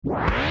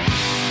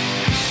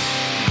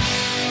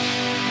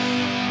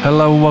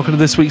Hello and welcome to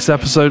this week's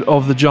episode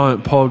of The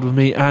Giant Pod with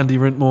me, Andy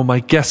Rintmore. My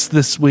guest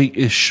this week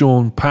is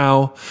Sean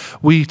Powell.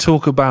 We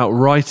talk about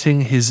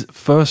writing his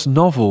first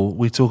novel.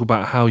 We talk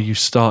about how you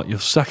start your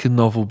second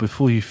novel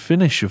before you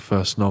finish your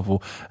first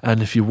novel.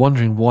 And if you're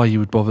wondering why you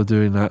would bother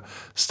doing that,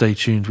 stay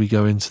tuned. We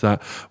go into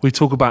that. We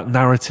talk about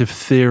narrative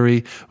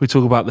theory. We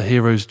talk about the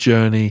hero's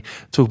journey.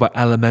 Talk about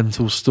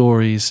elemental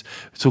stories.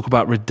 We talk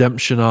about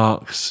redemption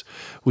arcs.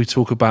 We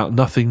talk about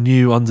nothing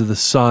new under the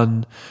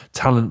sun,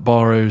 talent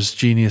borrows,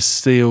 genius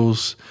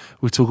steals.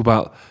 We talk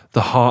about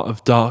the heart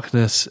of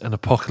darkness and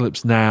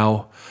Apocalypse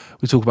Now.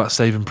 We talk about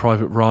Saving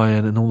Private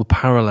Ryan and all the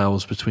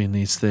parallels between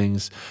these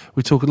things.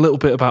 We talk a little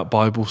bit about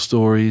Bible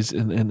stories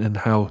and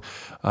how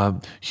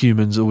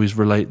humans always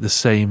relate the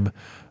same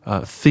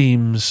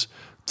themes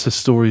to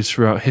stories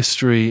throughout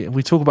history. And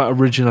we talk about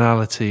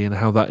originality and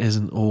how that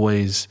isn't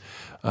always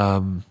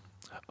a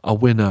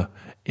winner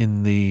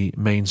in the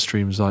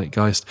mainstream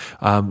zeitgeist.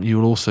 You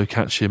will also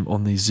catch him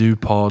on the Zoo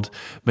Pod.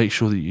 Make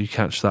sure that you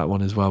catch that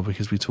one as well,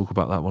 because we talk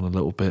about that one a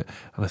little bit,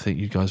 and I think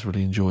you guys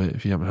really enjoy it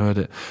if you haven't heard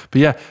it.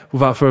 But yeah,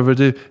 without further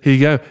ado, here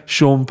you go,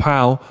 Sean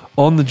Powell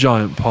on the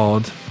Giant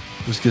Pod.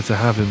 It was good to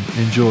have him.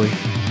 Enjoy.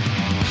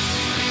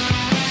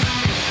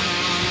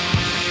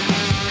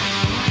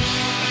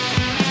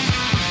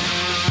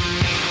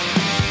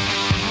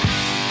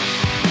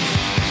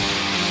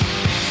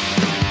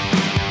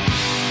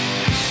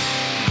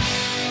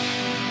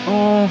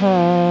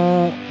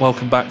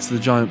 Welcome back to the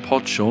Giant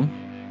Pod, Sean.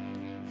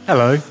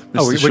 Hello.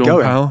 We're Sean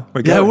going. Powell.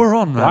 We're going. Yeah, we're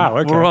on, man. Wow,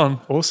 okay. We're on.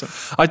 Awesome.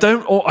 I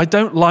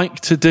don't like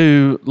to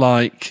do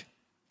like.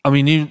 I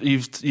mean,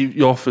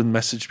 you often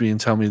message me and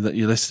tell me that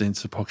you're listening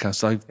to the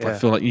podcast. I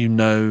feel like you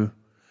know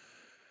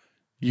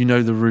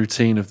the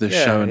routine of this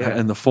show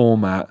and the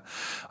format.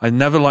 I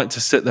never like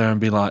to sit there and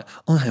be like,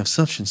 I have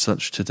such and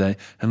such today,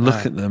 and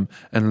look at them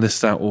and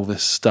list out all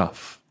this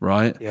stuff.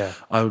 Right? Yeah.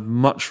 I would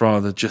much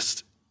rather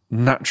just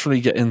naturally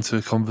get into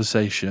a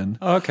conversation.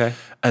 Oh, okay.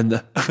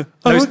 And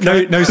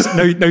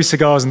no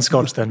cigars and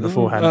scotch then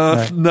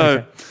beforehand. No.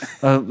 Okay.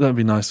 That'd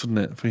be nice, wouldn't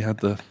it, if we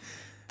had the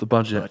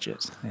budget?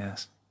 Budgets,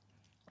 yes.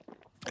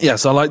 Yeah,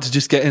 so I like to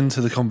just get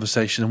into the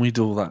conversation, and we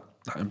do all that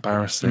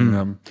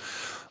embarrassing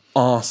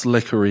arse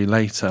lickery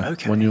later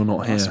when you're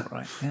not here. That's all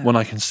right. Yeah. When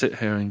I can sit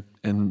here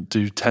and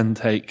do 10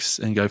 takes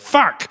and go,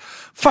 fuck,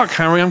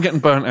 Harry, I'm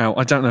getting burnt out.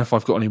 I don't know if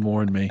I've got any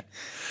more in me.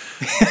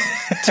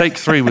 Take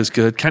 3 was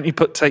good. Can't you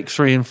put take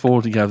 3 and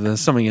 4 together?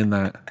 There's something in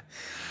that.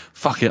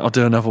 Fuck it, I'll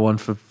do another one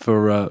for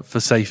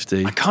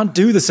safety. I can't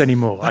do this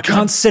anymore. I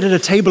can't sit at a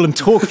table and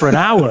talk for an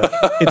hour.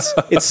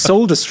 It's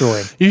soul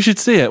destroying. You should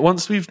see it.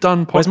 Once we've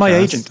done podcasts. Where's my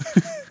agent?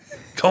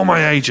 Call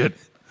my agent.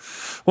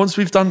 Once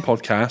we've done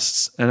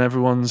podcasts and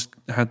everyone's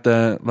had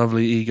their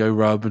lovely ego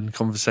rub and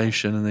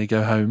conversation and they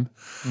go home,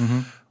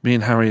 me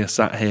and Harry are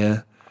sat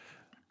here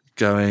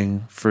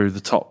going through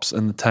the tops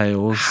and the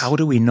tails. How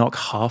do we knock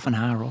half an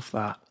hour off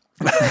that?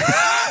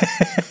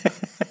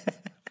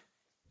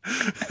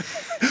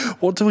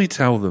 What do we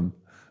tell them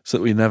so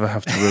that we never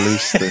have to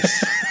release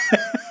this?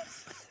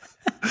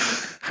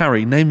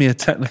 Harry, name me a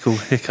technical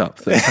hiccup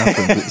that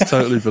happened that's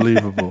totally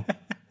believable.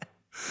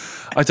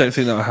 I don't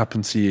think that will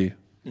happen to you.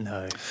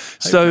 No.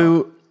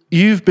 So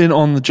you've been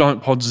on the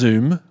Giant Pod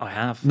Zoom. I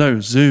have. No,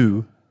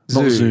 Zoo.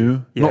 Not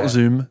Zoo. Yeah. Not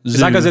Zoom. Is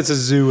that because it's a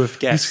zoo of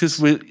guests? It's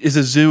because it's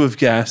a zoo of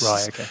guests.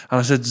 Right, okay. And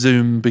I said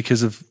Zoom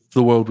because of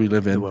the world we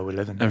live in. The world we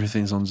live in.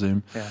 Everything's on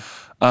Zoom. Yeah.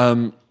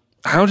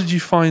 How did you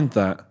find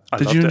that?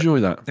 Did you enjoy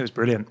that? It was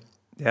brilliant.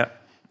 Yeah.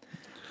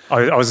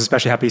 I was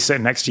especially happy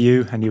sitting next to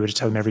you, and you were just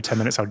telling me every 10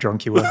 minutes how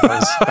drunk you were.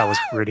 That was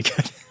really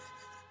good.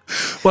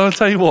 Well, I'll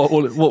tell you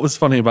what was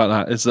funny about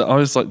that is that I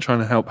was like trying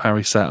to help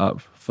Harry set up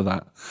for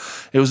that.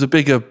 It was a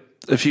bigger,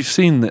 if you've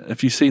seen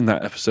that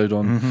episode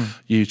on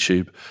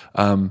YouTube,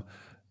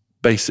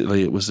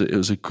 basically it was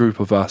a group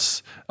of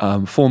us,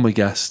 former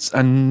guests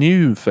and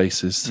new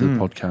faces to the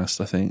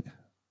podcast, I think.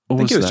 I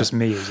think it was just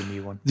me who was a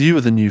new one. You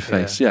were the new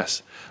face,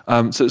 yes.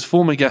 So it's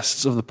former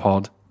guests of the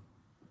pod,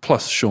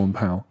 plus Sean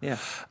Powell. Yeah.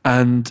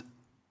 And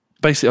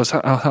basically I was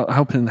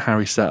helping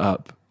Harry set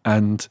up,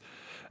 and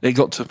it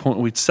got to a point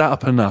where we'd set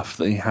up enough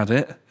that he had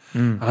it.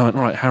 And I went,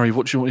 all right, Harry,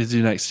 what do you want me to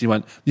do next? He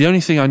went, the only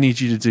thing I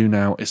need you to do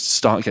now is to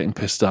start getting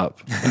pissed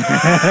up. And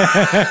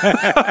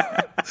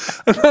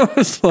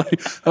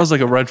that was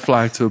like a red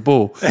flag to a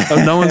ball.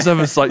 And no one's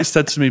ever like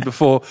said to me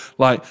before,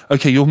 like,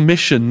 okay, your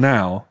mission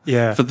now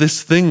for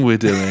this thing we're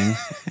doing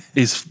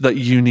is that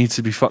you need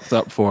to be fucked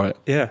up for it.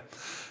 Yeah.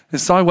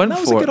 And so I went for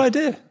it. That was a good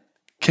idea.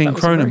 King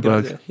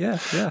Cronenberg. Yeah.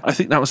 I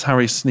think that was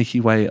Harry's sneaky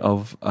way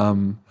of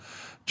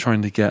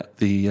trying to get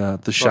the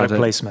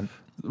shadow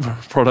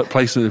product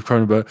placement of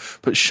Cronenberg,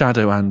 but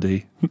Shadow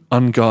Andy,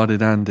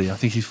 unguarded Andy. I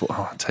think he thought,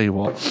 I tell you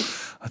what,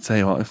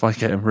 if I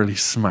get him really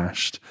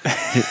smashed,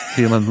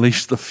 he'll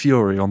unleash the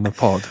fury on the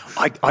pod.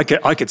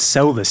 I could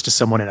sell this to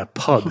someone in a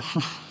pub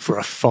for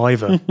a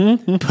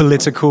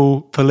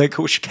 $5.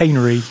 Political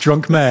chicanery,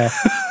 drunk mayor.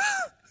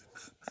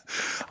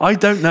 I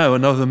don't know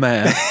another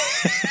mayor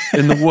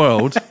in the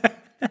world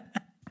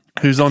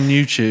who's on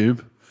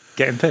YouTube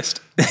Getting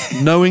pissed.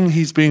 knowing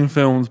he's being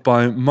filmed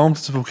by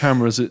multiple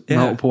cameras at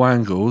multiple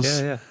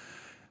angles. Yeah.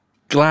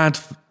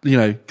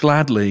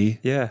 Gladly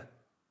Yeah.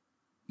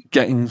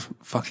 getting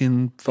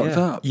fucking fucked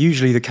up.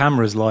 Usually the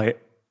camera's like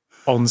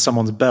on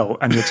someone's belt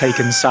and you're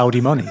taking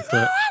Saudi money,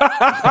 but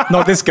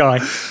not this guy.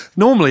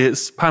 Normally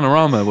it's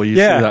panorama where you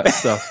see that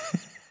stuff.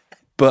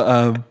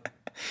 But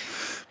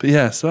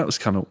yeah, so that was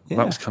kind of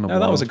wild.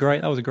 That was a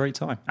great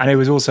time. And it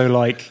was also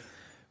like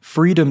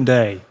Freedom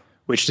Day,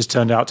 which just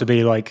turned out to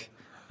be like,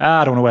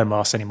 I don't want to wear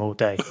masks anymore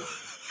day.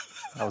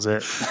 That was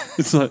it.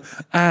 It's like,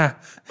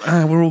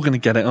 we're all going to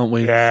get it, aren't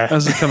we? Yeah.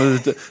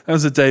 That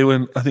was a day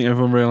when I think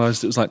everyone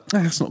realised it was like,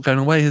 it's not going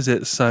away, is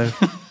it? So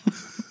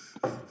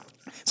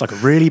it's like a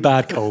really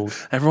bad cold.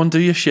 Everyone do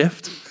your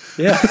shift.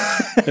 Yeah.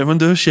 Everyone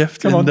do a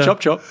shift. Come on,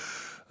 chop.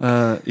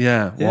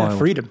 Wild.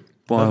 Freedom.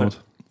 Wild.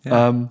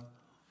 Yeah.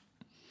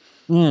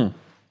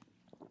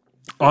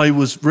 I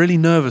was really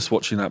nervous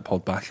watching that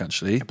pod back,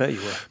 actually. I bet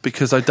you were.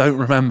 Because I don't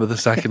remember the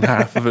second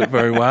half of it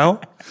very well.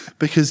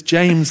 Because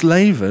James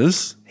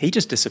Lavers... He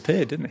just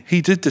disappeared, didn't he?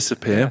 He did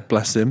disappear,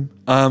 bless him.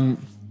 I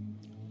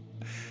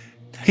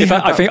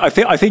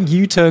think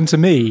you turned to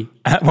me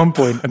at one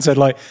point and said,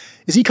 like,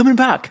 is he coming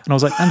back? And I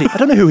was like, Andy, I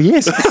don't know who he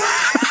is.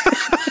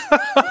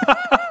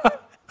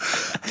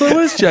 Well,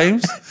 where's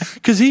James?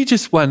 Because he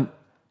just went,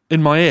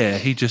 in my ear,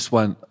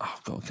 oh,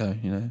 I've got to go,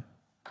 And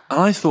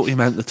I thought he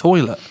meant the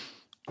toilet.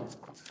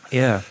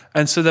 Yeah.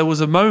 And so there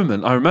was a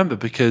moment, I remember,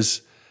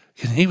 because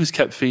he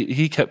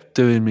kept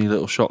doing me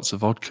little shots of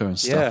vodka and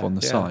stuff on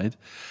the side.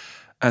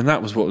 And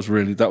that was like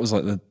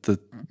the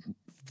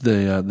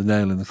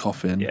nail in the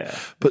coffin. Yeah.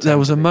 But there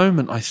was a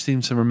moment I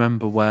seem to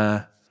remember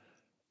where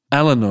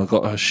Eleanor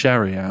got her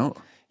sherry out.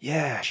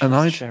 Yeah,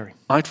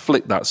 I'd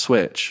flicked that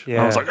switch.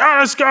 Yeah. I was like,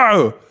 let's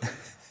go.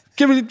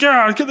 Get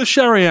the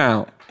sherry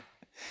out.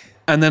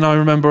 And then I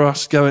remember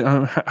us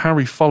going,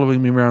 Harry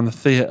following me around the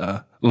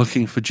theatre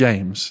looking for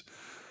James,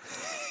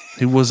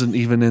 who wasn't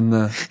even in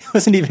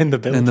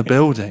the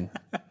building.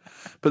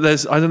 But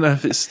I don't know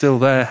if it's still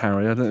there,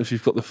 Harry. I don't know if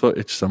you've got the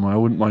footage somewhere. I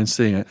wouldn't mind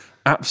seeing it.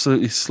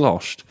 Absolutely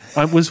sloshed.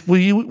 Were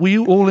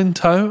you all in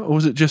tow, or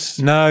was it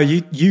just? No,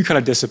 you kind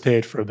of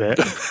disappeared for a bit,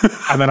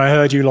 and then I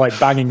heard you like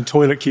banging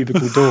toilet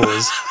cubicle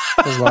doors.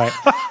 I was like,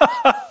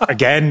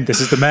 again, this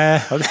is the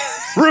mayor.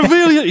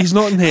 Reveal it. He's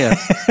not in here.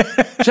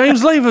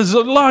 James Lavers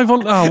live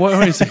on. Oh,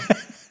 where is he?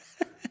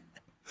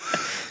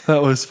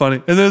 That was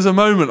funny. And there's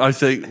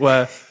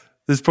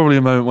probably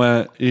a moment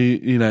where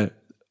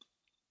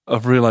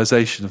of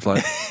realization of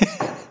like,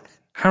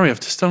 Harry,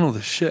 I've just done all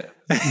this shit.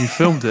 You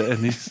filmed it,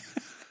 and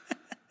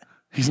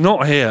he's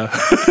not here.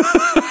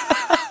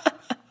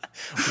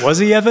 Was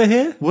he ever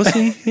here? Was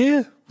he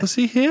here? Was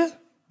he here?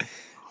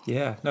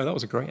 Yeah, no, that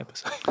was a great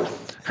episode.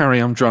 Harry,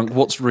 I'm drunk.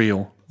 What's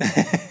real?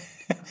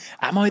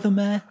 Am I the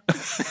mayor?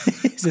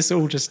 Is this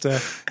all just a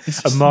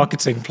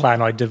marketing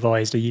plan I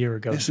devised a year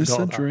ago? Is this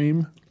a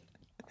dream?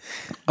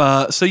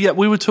 So yeah,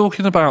 we were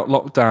talking about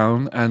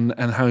lockdown and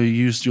how you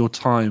used your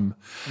time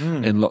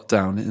in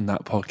lockdown in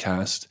that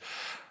podcast.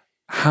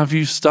 Have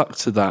you stuck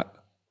to that?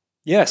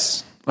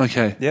 Yes.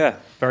 Okay. Yeah.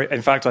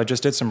 In fact, I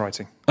just did some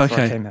writing before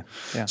I came here.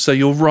 Yeah. So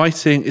your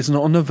writing is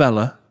not a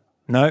novella.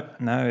 No,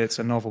 it's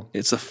a novel.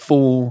 It's a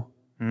full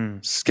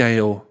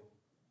scale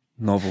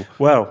novel.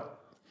 Well,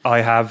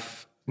 I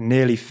have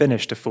nearly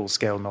finished a full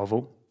scale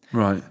novel.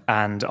 Right.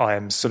 And I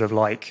am sort of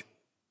like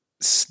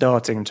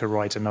starting to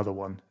write another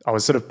one. I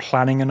was sort of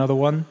planning another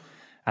one,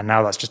 and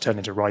now that's just turned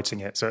into writing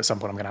it. So at some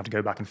point I'm going to have to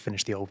go back and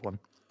finish the old one.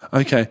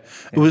 Okay.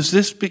 Yeah. Was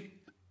this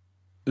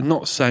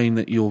not saying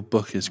that your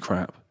book is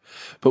crap,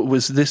 but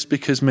was this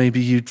because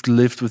maybe you'd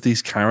lived with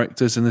these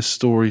characters in this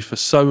story for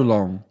so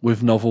long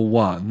with novel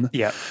one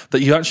that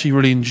you actually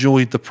really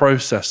enjoyed the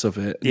process of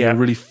it? Yeah. You're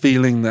really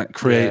feeling that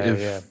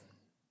creative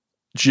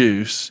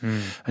juice,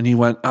 and you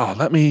went,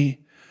 let me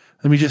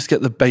just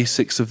get the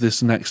basics of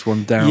this next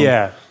one down.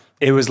 Yeah.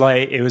 It was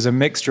a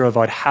mixture of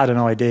I'd had an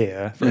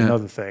idea for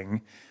another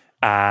thing,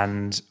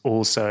 and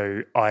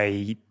also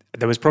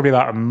there was probably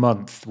about a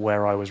month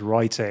where I was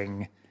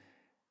writing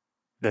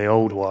the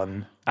old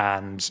one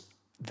and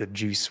the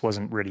juice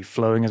wasn't really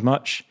flowing as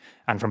much.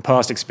 And from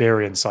past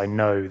experience, I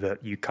know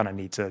that you kind of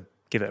need to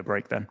give it a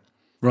break then.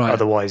 Right.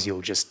 Otherwise,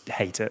 you'll just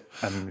hate it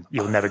and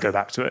you'll never go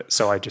back to it.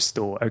 So I just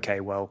thought,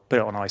 okay, well, put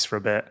it on ice for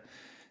a bit,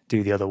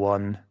 do the other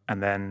one,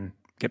 and then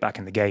get back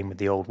in the game with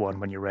the old one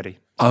when you're ready.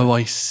 Oh,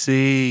 I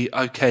see.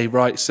 Okay,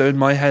 right. So in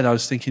my head, I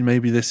was thinking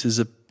maybe this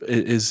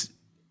is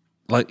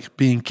like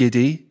being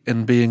giddy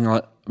and being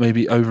like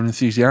maybe over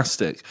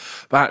enthusiastic,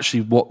 but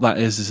actually, what that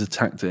is a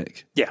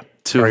tactic. Yeah,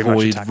 to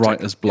avoid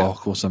writer's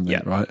block or something.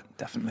 Yeah, right.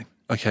 Definitely.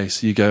 Okay,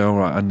 so you go, all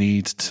right, I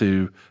need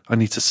to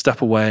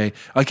step away.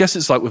 I guess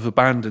it's like with a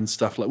band and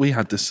stuff. Like we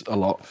had this a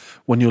lot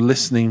when you're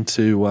listening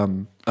to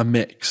a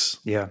mix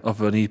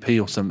of an EP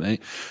or something.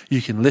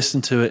 You can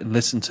listen to it and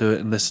listen to it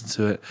and listen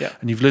to it,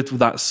 and you've lived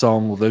with that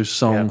song or those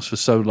songs for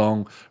so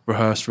long.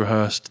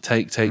 Rehearsed,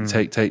 take,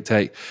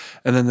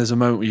 and then there's a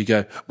moment where you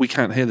go, we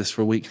can't hear this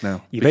for a week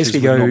now. You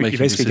basically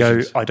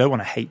go, I don't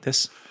want to hate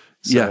this.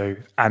 So,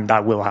 and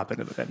that will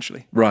happen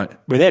eventually. Right.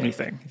 With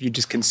anything, if you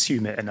just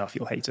consume it enough,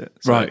 you'll hate it.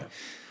 So Right.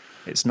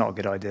 It's not a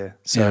good idea.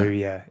 So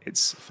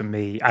it's for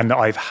me, and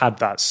I've had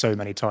that so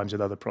many times with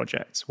other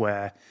projects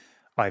where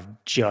I've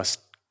just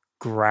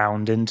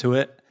ground into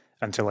it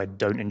until I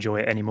don't enjoy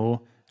it anymore,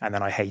 and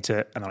then I hate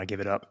it, and then I give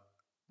it up.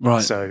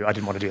 Right. So I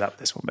didn't want to do that with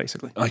this one,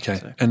 basically. Okay.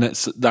 So. And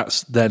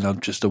that's then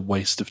just a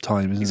waste of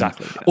time, isn't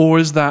Exactly, it? yeah.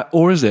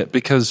 Or is it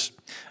because...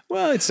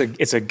 Well, it's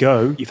a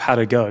go. You've had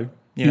a go,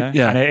 you know,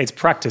 and it's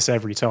practice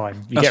every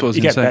time. You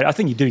get better. I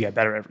think you do get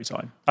better every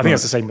time. I think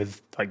that's the same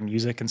with like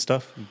music and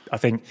stuff. I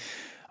think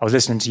I was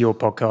listening to your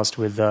podcast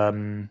with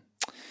the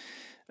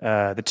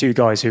two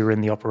guys who were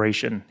in the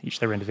operation, each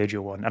their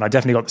individual one, and I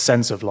definitely got the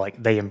sense of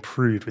like they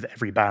improved with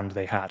every band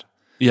they had.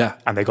 Yeah.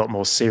 And they got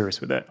more serious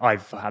with it.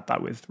 I've had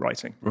that with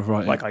writing.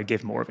 Right. Like I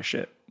give more of a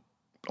shit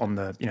on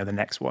the the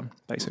next one,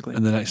 basically.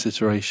 And the next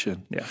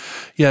iteration. Yeah.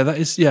 Yeah,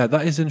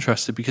 that is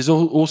interesting because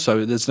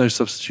also there's no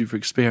substitute for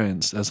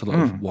experience, as a lot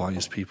of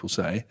wise people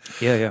say.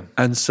 Yeah, yeah.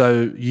 And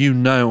so you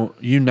now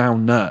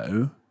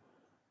know,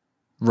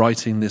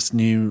 writing this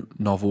new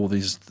novel,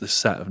 this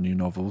set of new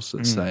novels,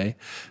 let's say,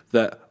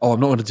 that, I'm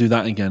not going to do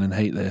that again and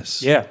hate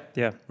this. Yeah,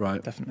 yeah.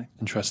 Right. Definitely.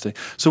 Interesting.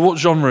 So what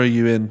genre are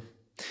you in?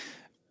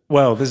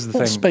 Well, this is the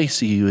What thing.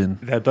 space are you in?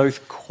 They're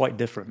both quite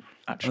different,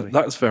 actually.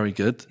 That's very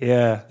good.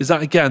 Yeah. Is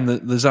that again?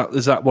 Is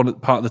that one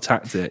part of the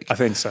tactic? I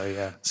think so,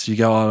 yeah. So you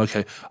go,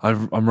 okay,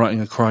 I'm writing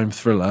a crime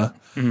thriller.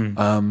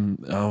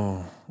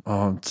 No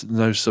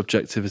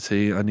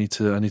subjectivity. I need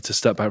to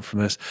step back from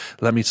this.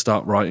 Let me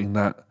start writing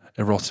that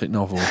erotic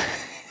novel.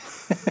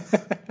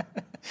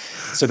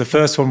 So the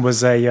first one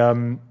was a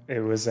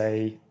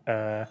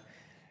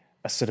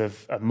sort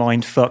of a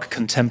mindfuck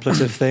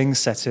contemplative thing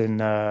set in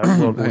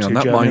World War II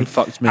that Germany. mind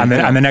fucked me. And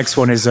the next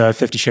one is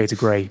 50 Shades of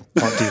Grey.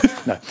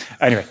 No.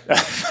 Anyway,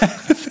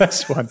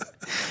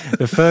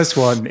 the first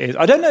one is,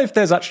 I don't know if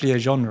there's actually a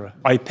genre.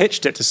 I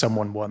pitched it to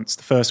someone once,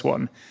 the first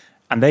one,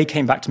 and they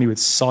came back to me with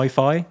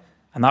sci-fi,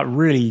 and that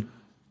really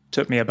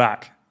took me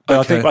aback.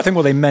 But Okay. I think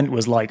what they meant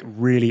was like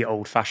really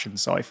old-fashioned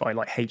sci-fi,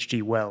 like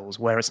H.G. Wells,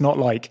 where it's not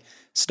like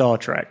Star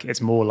Trek.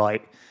 It's more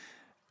like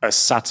a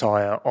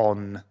satire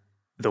on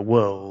the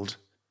world,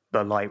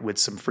 but like with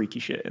some freaky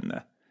shit in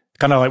there.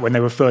 Kind of like when they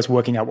were first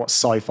working out what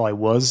sci-fi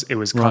was, it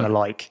was kind of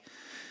like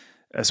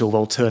a sort of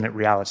alternate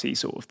reality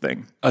sort of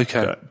thing.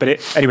 Okay.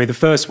 But anyway, the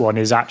first one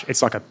is actually,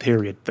 it's like a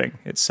period thing.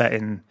 It's set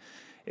in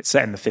the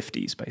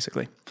 50s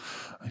basically.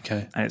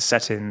 Okay. And it's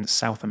set in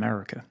South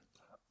America.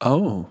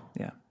 Oh.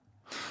 Yeah.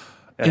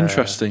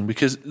 Interesting,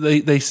 because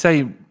they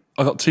say,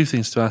 I've got two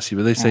things to ask you,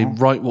 but they say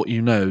write what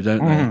you know,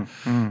 don't they?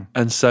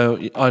 And so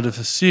I'd have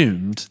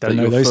assumed Don't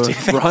know those two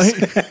things. Right?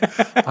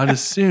 I'd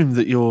assumed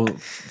that your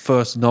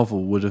first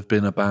novel would have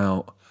been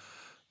about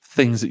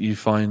things that you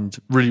find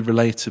really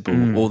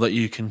relatable or that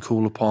you can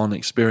call upon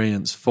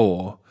experience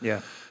for.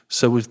 Yeah.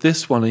 So with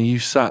this one, are you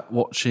sat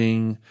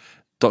watching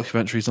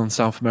documentaries on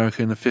South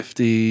America in the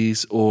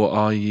 50s, or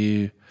are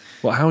you,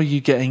 how are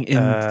you getting in,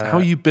 how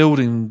are you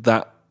building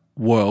that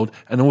world?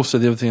 And also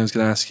the other thing I was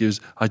going to ask you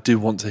is, I do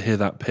want to hear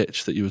that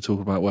pitch that you were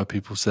talking about where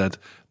people said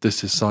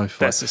this is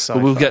sci-fi. That's a sci-fi.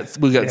 But we'll get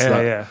to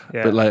that yeah.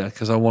 a bit later,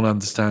 because I want to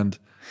understand.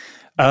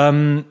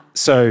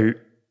 So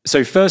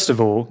first of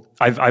all,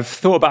 I've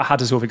thought about how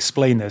to sort of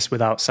explain this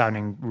without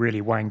sounding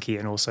really wanky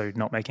and also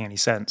not making any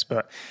sense,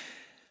 but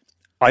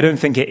I don't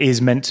think it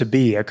is meant to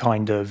be a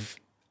kind of,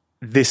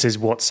 this is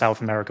what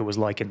South America was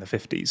like in the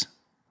 50s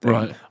thing.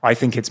 Right. I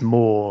think it's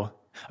more,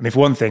 I mean, for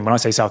one thing, when I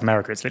say South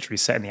America, it's literally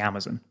set in the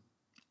Amazon.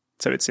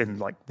 So it's in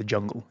like the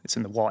jungle, it's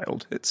in the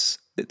wild. It's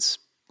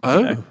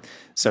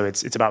so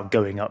it's about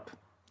going up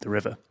the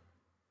river.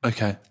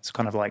 Okay. It's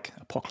kind of like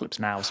Apocalypse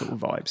Now sort of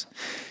vibes.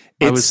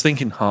 I was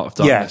thinking Heart of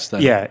Darkness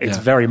then. Yeah, it's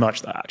very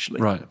much that actually.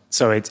 Right.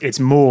 So it's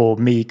more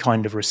me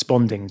kind of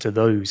responding to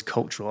those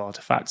cultural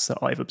artifacts that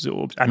I've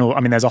absorbed. And I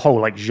mean, there's a whole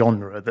like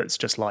genre that's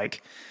just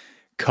like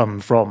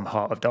come from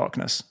Heart of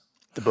Darkness,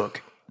 the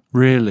book.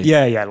 Really?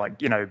 Yeah,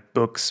 like,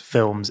 books,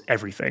 films,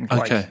 everything. Okay.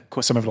 Like, of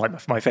course, some of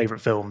like my favorite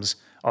films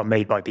are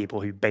made by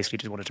people who basically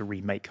just wanted to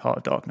remake Heart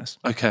of Darkness.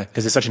 Okay.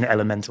 Because it's such an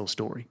elemental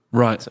story.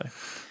 Right. So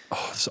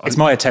it's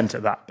my attempt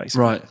at that,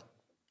 basically. Right.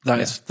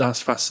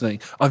 That's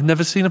fascinating. I've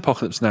never seen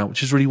Apocalypse Now,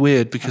 which is really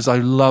weird because I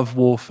love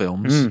war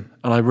films and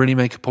I really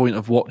make a point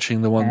of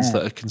watching the ones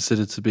that are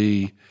considered to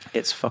be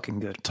It's fucking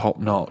good. top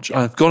notch.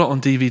 Yeah. I've got it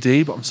on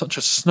DVD, but I'm such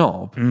a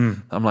snob.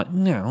 I'm like,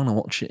 no, I want to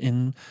watch it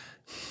in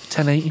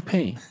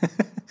 1080p.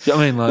 Do you know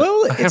what I mean? Like,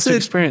 Well, I have to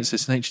experience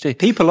this in HD.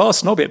 People are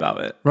snobby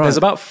about it. Right. There's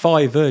about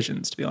 5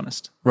 versions, to be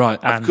honest. Right.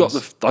 I've And- got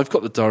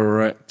the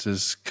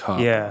director's cut,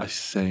 Yeah. I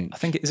think. I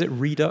think, is it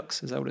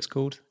Redux? Is that what it's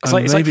called? It's Oh,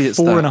 like, maybe it's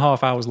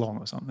 4.5 hours long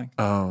or something.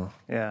 Oh.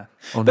 Yeah.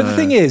 Oh, But no. the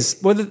thing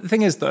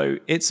is though,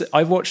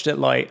 I've watched it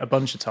like a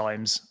bunch of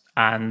times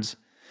and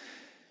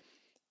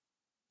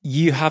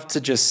you have to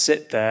just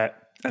sit there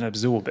and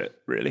absorb it,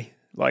 really.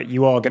 Like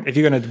if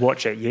you're going to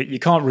watch it, you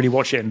can't really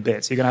watch it in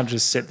bits. You're going to have to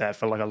just sit there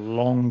for like a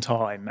long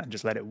time and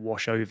just let it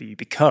wash over you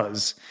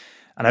because,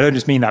 and I don't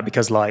just mean that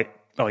because like,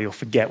 oh, you'll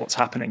forget what's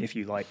happening if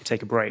you like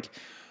take a break.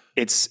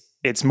 It's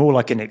it's more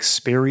like an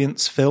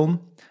experience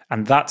film,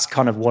 and that's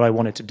kind of what I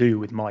wanted to do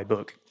with my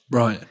book.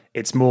 Right.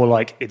 It's more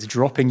like it's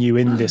dropping you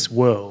in this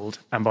world,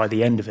 and by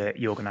the end of it,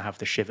 you're going to have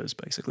the shivers,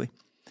 basically,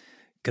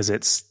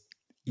 because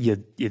you're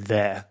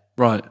there.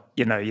 Right.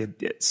 You know,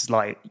 it's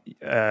like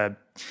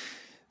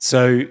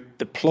so.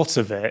 The plot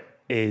of it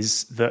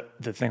is that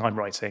the thing I'm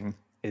writing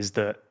is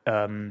that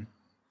the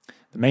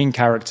main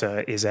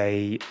character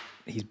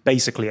he's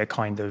basically a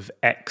kind of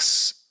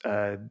ex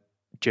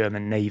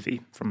German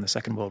Navy from the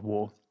Second World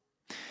War,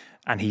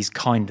 and he's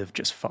kind of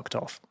just fucked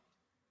off.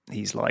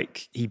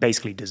 He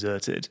basically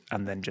deserted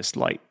and then just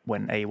like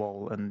went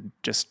AWOL, and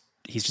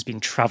he's just been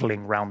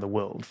traveling around the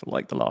world for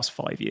like the last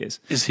 5 years.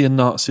 Is he a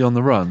Nazi on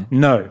the run?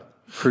 No.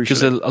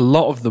 Because a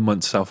lot of them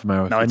went to South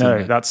America. No, I know.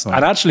 Right.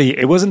 And actually,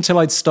 it wasn't until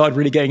I'd started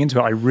really getting into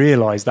it, I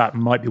realised that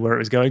might be where it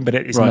was going, but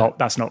it's not.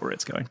 That's not where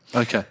it's going.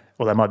 Okay.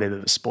 Well, there might be a bit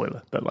of a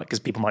spoiler, but like, because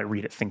people might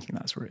read it thinking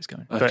that's where it's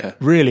going. Okay. But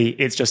really,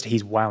 it's just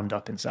he's wound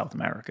up in South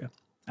America,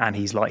 and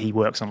he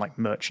works on like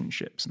merchant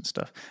ships and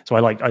stuff. So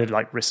I did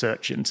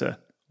research into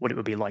what it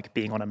would be like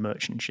being on a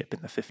merchant ship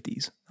in the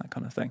 50s, that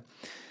kind of thing.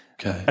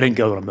 Okay. I didn't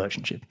go on a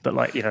merchant ship, but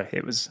like, you know,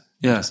 it was.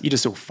 Yeah. You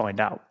just sort of find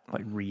out,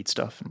 like, read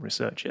stuff and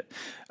research it.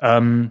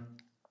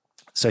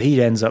 So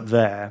he ends up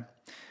there,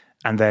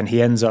 and then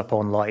he ends up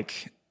on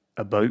like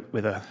a boat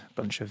with a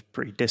bunch of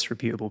pretty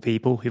disreputable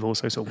people who've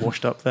also sort of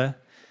washed up there.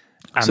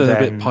 And so they're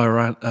then,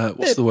 a bit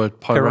what's the word?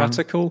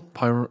 Piratical?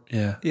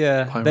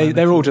 Yeah.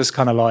 They're all just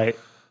kind of like,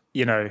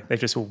 you know, they've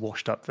just all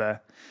washed up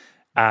there.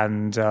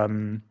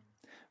 And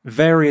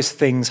various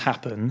things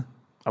happen.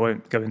 I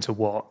won't go into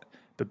what,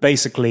 but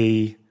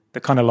basically the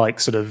kind of like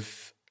sort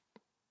of,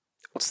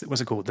 what's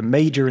it called? The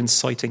major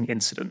inciting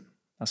incident.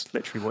 That's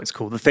literally what it's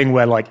called. The thing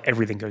where like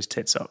everything goes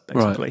tits up,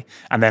 basically. Right.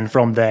 And then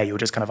from there, you're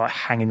just kind of like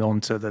hanging on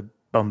to the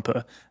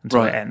bumper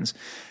until it ends.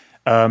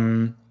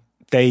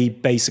 They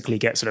basically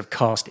get sort of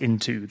cast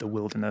into the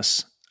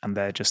wilderness, and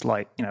they're just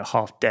like, you know,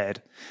 half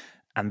dead.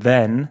 And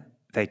then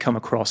they come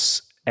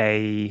across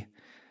a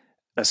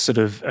sort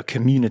of a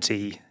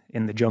community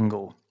in the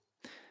jungle.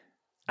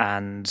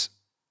 And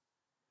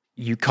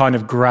you kind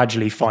of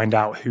gradually find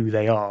out who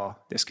they are,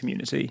 this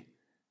community.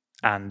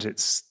 And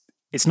it's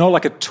not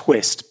like a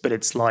twist, but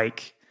it's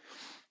like,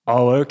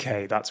 oh,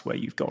 okay, that's where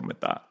you've gone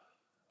with that.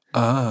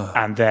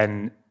 And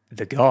then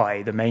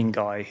the main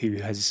guy who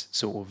has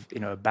sort of, you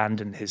know,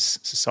 abandoned his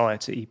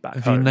society back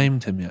home. Have you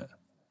named him yet?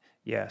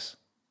 Yes.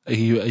 Are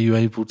you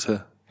able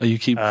to? Are you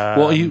keep?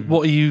 What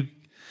are you?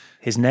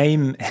 His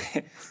name.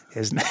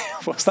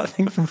 What's that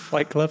thing from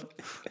Fight Club?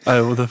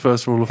 Oh, well, the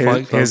first rule of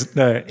Fight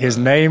Club. His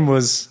name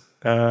was.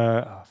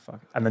 Fuck.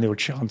 And then he'll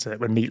chant it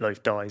when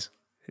Meatloaf dies.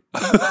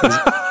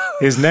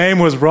 His name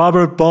was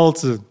Robert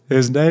Bolton.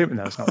 His name...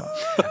 No, it's not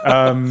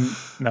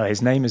that. No,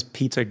 his name is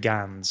Peter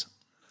Gans.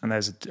 And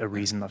there's a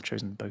reason I've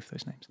chosen both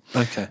those names.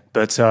 Okay.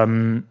 But,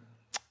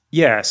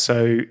 yeah,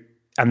 so...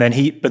 And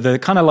then but the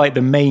kind of like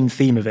the main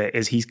theme of it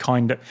is he's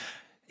kind of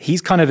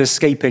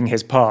escaping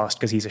his past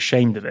because he's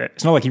ashamed of it.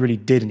 It's not like he really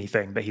did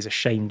anything, but he's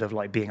ashamed of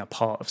like being a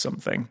part of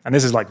something. And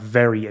this is like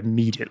very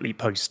immediately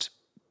post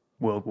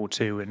World War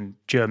II, and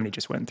Germany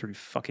just went through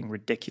fucking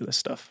ridiculous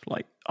stuff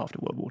like after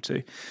World War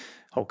II.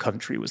 Whole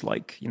country was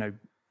like, you know,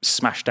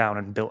 smashed down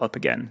and built up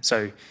again.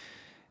 So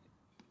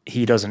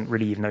he doesn't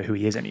really even know who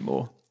he is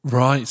anymore.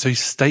 Right. So he's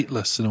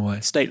stateless in a way.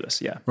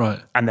 Stateless, yeah. Right.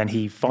 And then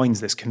he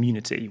finds this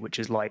community, which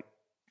is like,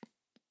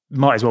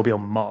 might as well be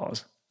on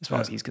Mars as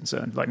far as he's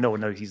concerned. Like, no one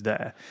knows he's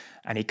there.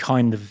 And he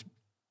kind of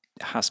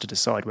has to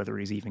decide whether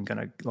he's even going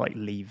to like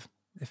leave,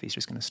 if he's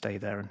just going to stay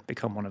there and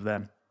become one of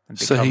them and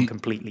become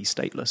completely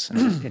stateless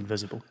and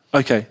invisible.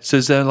 Okay. So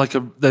is there like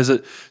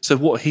so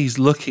what he's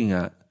looking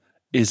at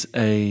is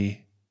an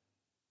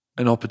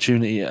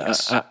opportunity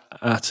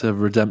at a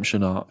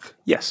redemption arc.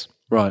 Yes.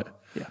 Right.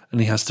 Yeah.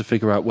 And he has to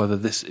figure out whether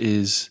this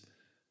is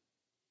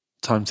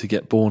time to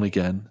get born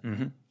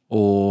again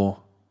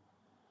or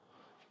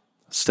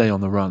stay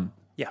on the run.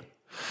 Yeah.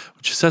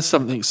 Which says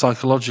something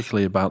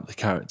psychologically about the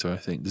character, I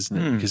think, doesn't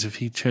it? Because if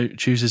he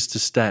chooses to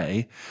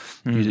stay,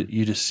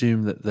 you'd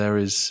assume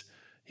that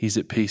he's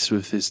at peace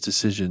with his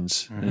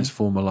decisions in his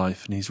former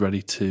life and he's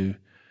ready to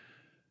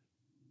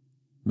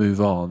move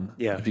on.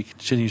 Yeah. If he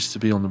continues to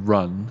be on the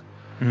run,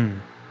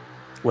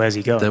 where's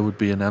he going? There would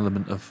be an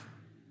element of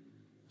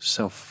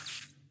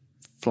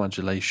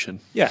self-flagellation.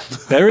 Yeah,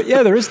 there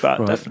is that,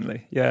 right.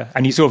 Definitely. Yeah,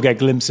 and you sort of get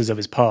glimpses of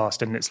his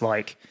past, and it's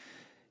like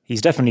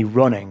he's definitely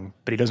running,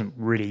 but he doesn't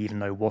really even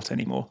know what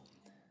anymore.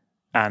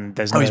 And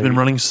there's he's been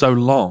running so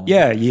long.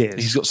 Yeah, years.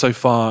 He's got so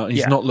far.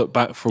 He's not looked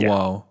back for a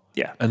while.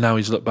 Yeah, and now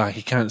he's looked back.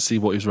 He can't see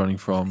what he's running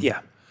from. Yeah,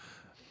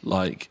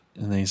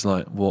 and he's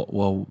like,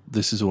 well,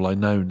 this is all I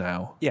know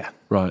now. Yeah.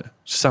 Right.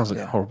 Sounds like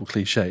a horrible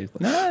cliche.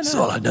 But no. This is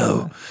all I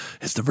know.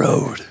 It's the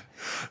road.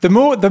 The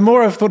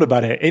more I've thought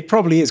about it, it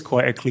probably is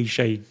quite a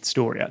cliched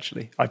story,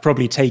 actually. I've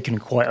probably taken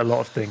quite a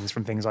lot of things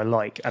from things I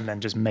like and then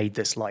just made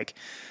this like,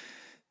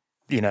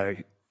 you know,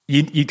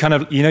 you kind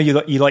of,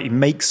 you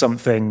make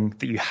something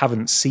that you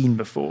haven't seen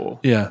before.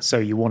 Yeah. So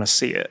you want to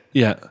see it.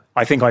 Yeah.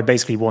 I think I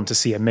basically want to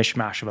see a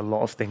mishmash of a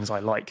lot of things I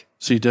like.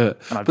 So you do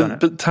it. And I've done it.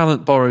 But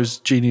talent borrows,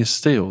 genius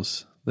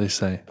steals, they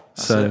say.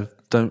 So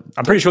I'm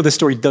pretty sure this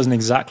story doesn't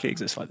exactly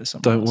exist like this.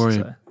 Don't worry.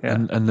 So,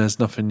 yeah. And there's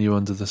nothing new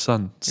under the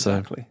sun.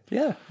 Exactly.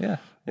 So Yeah.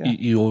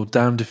 you're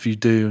damned if you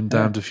do and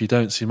damned if you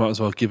don't. So you might as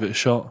well give it a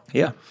shot.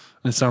 Yeah.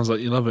 And it sounds like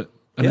you love it.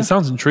 And it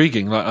sounds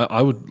intriguing. Like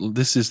I would.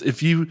 This is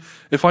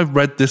if I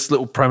read this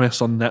little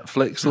premise on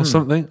Netflix or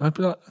something, I'd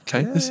be like,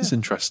 okay, this is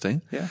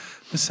interesting. Yeah,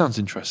 this sounds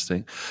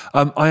interesting.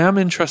 I am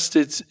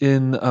interested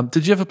in.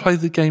 Did you ever play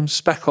the game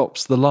Spec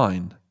Ops: The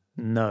Line?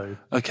 No.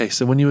 Okay,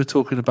 so when you were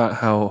talking about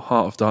how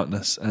Heart of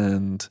Darkness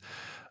and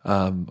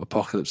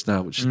Apocalypse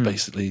Now, which is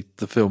basically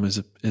the film is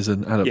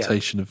an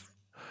adaptation of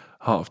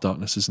Heart of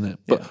Darkness, isn't it?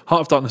 But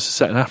Heart of Darkness is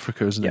set in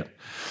Africa, isn't it?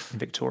 In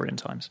Victorian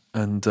times.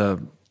 And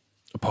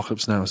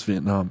Apocalypse Now is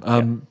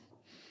Vietnam.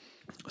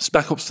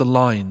 Spec Ops: The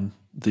Line,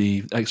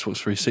 the Xbox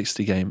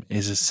 360 game,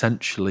 is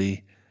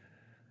essentially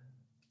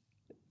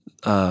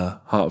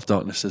Heart of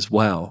Darkness as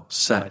well,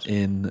 set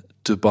in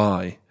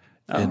Dubai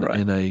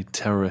in a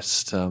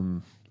terrorist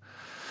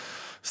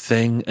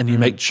thing, and you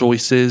make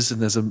choices,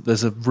 and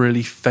there's a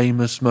really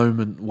famous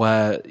moment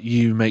where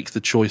you make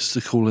the choice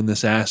to call in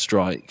this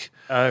airstrike.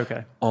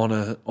 Okay. On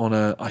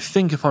a, I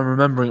think if I'm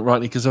remembering it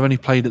rightly, because I've only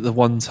played it the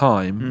one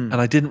time, and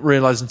I didn't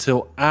realise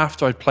until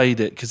after I played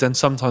it, because then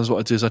sometimes what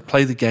I do is I'd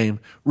play the game,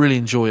 really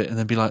enjoy it, and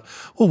then be like,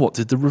 oh, what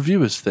did the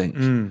reviewers think?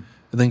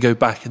 And then go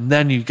back, and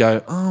then you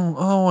go,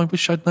 oh, I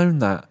wish I'd known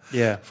that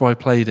before I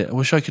played it. I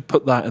wish I could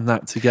put that and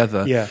that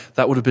together. Yeah.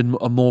 That would have been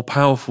a more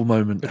powerful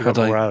moment. Had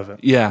got more out of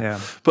it.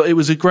 Yeah. But it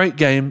was a great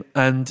game,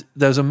 and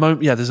there's a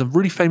moment, there's a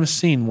really famous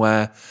scene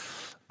where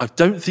I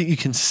don't think you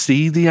can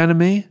see the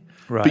enemy,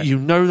 but you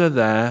know they're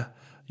there.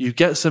 You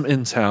get some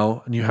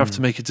intel, and you have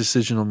to make a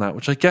decision on that,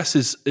 which I guess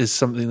is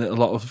something that a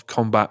lot of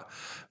combat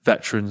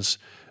veterans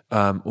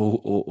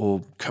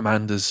or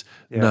commanders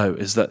know,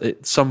 is that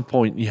at some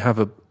point you have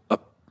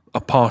a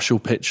partial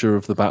picture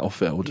of the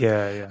battlefield,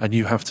 and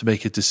you have to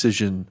make a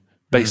decision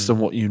based on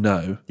what you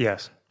know.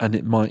 Yes, and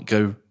it might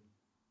go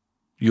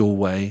your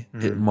way.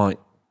 It might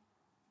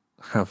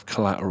have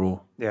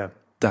collateral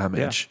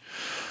damage,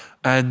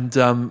 and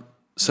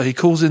so he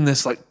calls in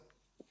this like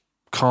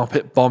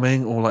carpet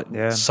bombing or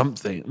like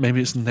something.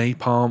 Maybe it's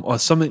napalm or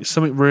something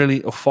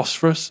really, or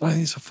phosphorus. I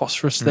think it's a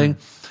phosphorus thing.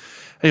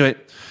 Anyway,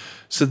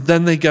 so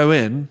then they go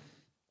in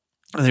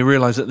and they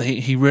realize that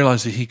he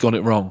realized that he got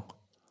it wrong.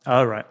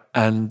 Oh, right.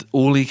 And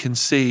all he can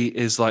see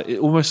is like, it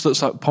almost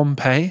looks like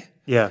Pompeii.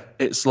 Yeah.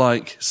 It's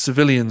like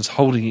civilians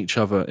holding each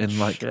other in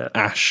like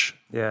ash.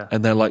 Yeah.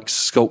 And they're like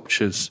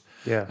sculptures.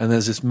 Yeah. And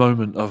there's this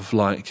moment of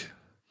like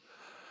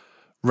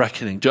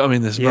reckoning. Do you know what I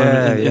mean? This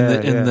moment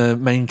in the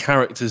main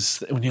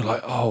characters when you're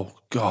like, oh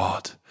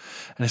God.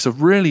 And it's a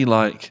really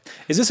like...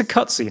 Is this a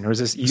cutscene or is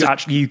this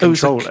you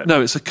control it?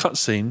 No, it's a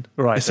cutscene.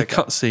 Right. It's a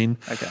cutscene.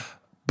 Okay.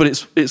 But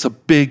it's a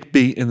big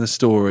beat in the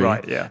story.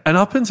 Right, yeah. And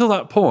up until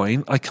that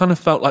point, I kind of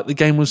felt like the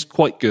game was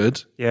quite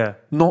good. Yeah.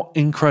 Not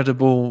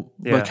incredible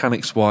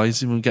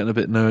mechanics-wise, even getting a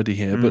bit nerdy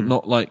here, but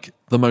not like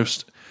the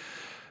most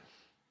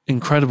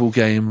incredible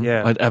game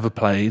I'd ever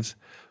played.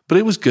 But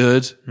it was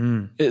good.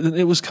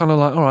 It was kind of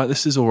like, all right,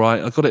 this is all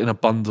right. I got it in a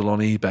bundle on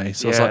eBay.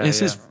 So I was like,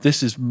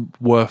 this is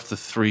worth the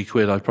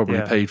 £3 I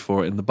probably paid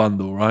for it in the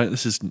bundle, right?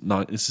 This is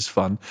nice. This is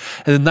fun.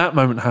 And then that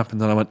moment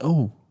happened and I went,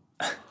 oh,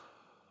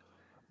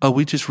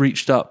 we just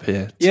reached up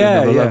here to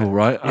another level,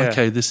 right? Yeah.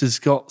 Okay, this has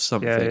got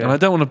something. Yeah. And I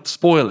don't want to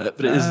spoil it,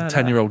 but it is a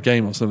 10-year-old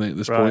game or something at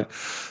this point.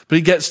 But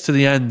it gets to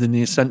the end and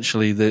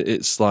essentially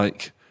it's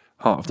like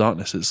Heart of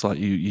Darkness. It's like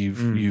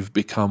you've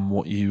become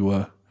what you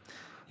were.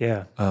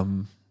 Yeah.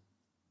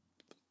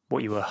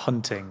 What you were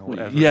hunting or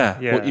whatever.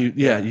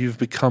 You've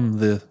become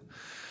the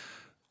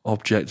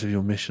object of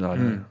your mission. I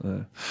don't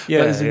know.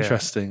 Yeah, that is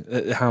interesting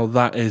how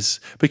that is,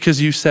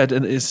 because you said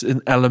it's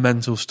an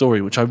elemental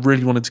story, which I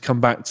really wanted to come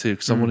back to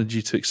because I wanted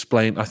you to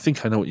explain. I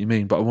think I know what you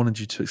mean, but I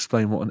wanted you to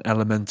explain what an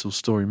elemental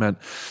story meant.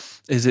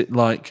 Is it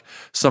like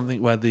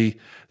something where the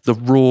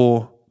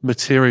raw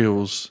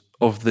materials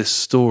of this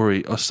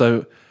story are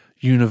so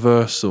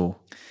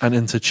universal and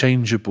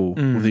interchangeable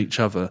with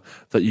each other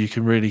that you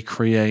can really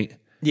create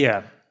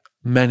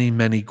many,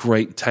 many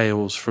great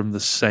tales from the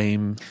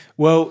same...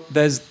 Well,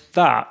 there's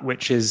that,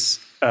 which is,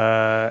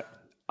 I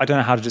don't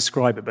know how to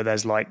describe it, but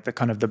there's like the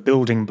kind of the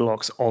building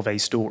blocks of a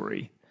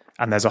story.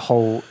 And there's a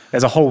whole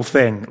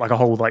thing, like a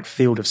whole like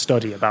field of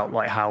study about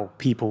like how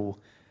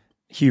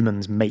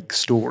humans make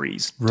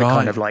stories to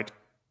kind of like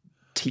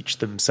teach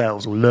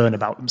themselves or learn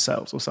about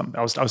themselves or something.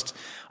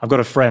 I've got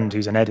a friend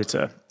who's an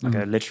editor, like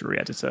a literary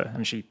editor,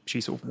 and she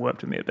sort of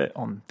worked with me a bit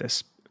on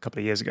this a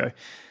couple of years ago,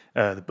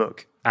 the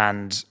book.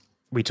 And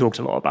we talked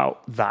a lot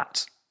about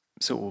that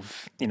sort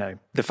of,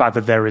 the fact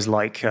that there is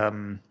like, I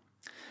can't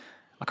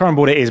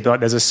remember what it is, but like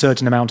there's a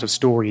certain amount of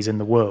stories in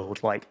the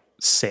world, like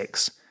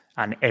 6,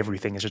 and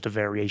everything is just a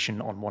variation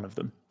on one of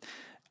them.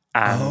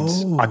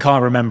 And I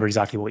can't remember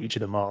exactly what each of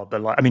them are,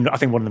 but like, I mean, I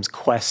think one of them's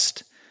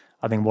quest.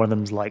 I think one of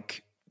them's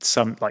like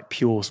some like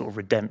pure sort of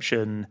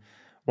redemption.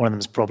 One of them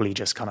is probably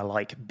just kind of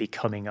like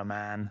becoming a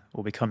man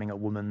or becoming a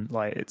woman.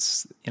 Like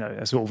it's, you know,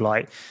 it's sort of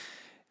like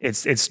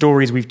it's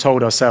stories we've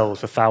told ourselves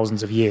for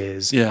thousands of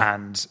years,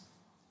 and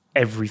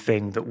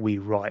everything that we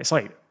write, it's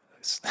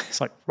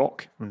like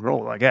rock and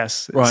roll, I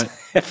guess. Right.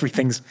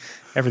 Everything's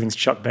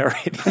Chuck Berry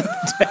at the end of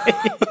the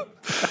day.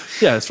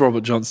 Yeah, it's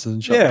Robert Johnson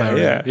and Chuck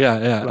Berry.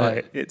 Yeah.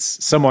 Like,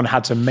 it's someone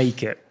had to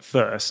make it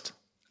first,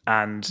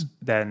 and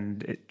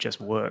then it just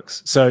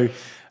works. So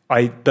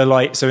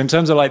in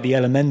terms of like the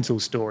elemental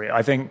story,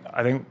 I think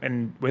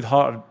and with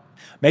Heart of,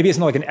 maybe it's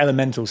not like an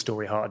elemental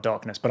story, Heart of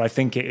Darkness, but I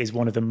think it is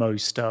one of the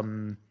most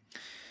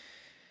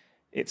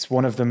it's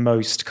one of the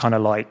most kind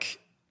of like,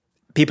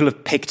 people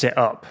have picked it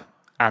up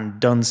and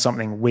done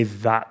something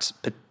with that,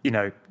 you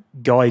know,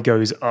 guy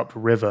goes up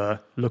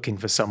river looking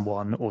for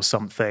someone or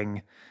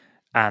something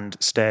and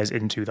stares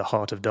into the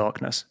heart of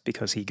darkness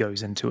because he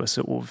goes into a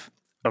sort of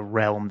a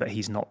realm that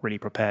he's not really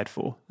prepared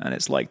for. And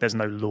it's like, there's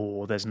no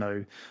law, there's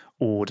no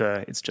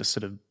order. It's just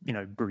sort of, you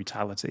know,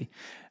 brutality.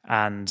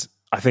 And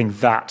I think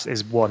that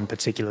is one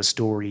particular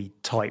story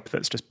type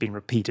that's just been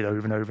repeated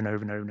over and over and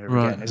over and over and over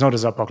again. It's not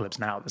just Apocalypse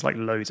Now. There's like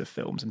loads of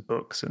films and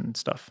books and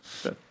stuff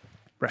that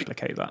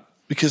replicate that.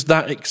 Because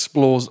that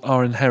explores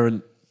our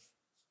inherent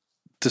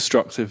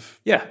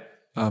destructive. Yeah.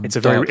 It's a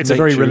very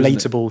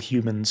relatable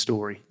human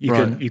story.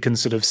 You can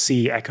sort of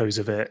see echoes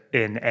of it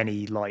in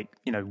any, like,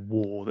 you know,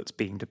 war that's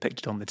being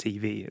depicted on the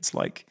TV. It's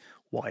like,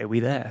 why are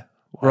we there?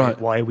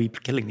 Why are we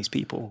killing these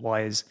people?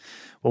 What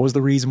was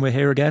the reason we're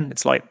here again?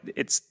 It's like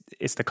it's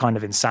the kind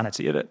of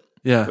insanity of it.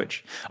 Yeah.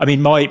 Which, I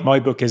mean, my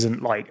book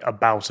isn't like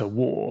about a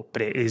war,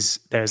 but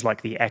there's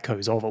like the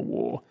echoes of a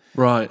war.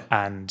 Right.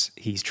 And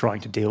he's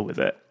trying to deal with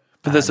it.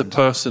 But there's a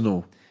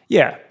personal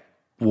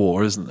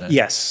war, isn't there?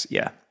 Yes,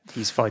 yeah.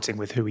 He's fighting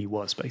with who he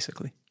was,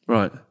 basically.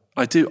 Right.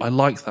 I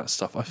like that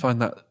stuff. I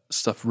find that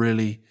stuff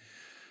really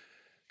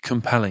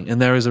compelling.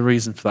 And there is a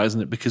reason for that,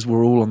 isn't it? Because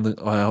we're all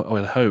I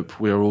would hope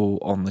we're all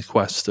on the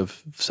quest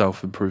of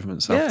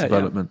self-improvement,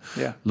 self-development,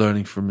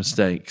 learning from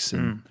mistakes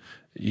and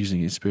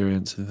using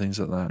experience and things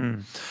like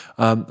that.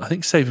 I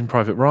think Saving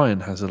Private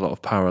Ryan has a lot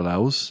of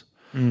parallels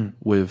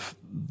with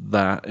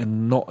that,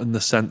 and not in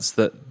the sense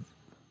that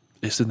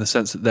it's in the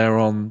sense that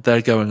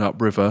they're going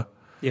upriver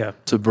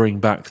to bring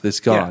back this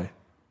guy.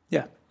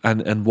 Yeah.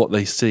 And what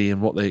they see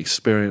and what they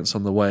experience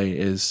on the way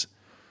is,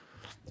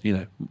 you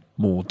know,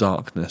 more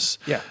darkness.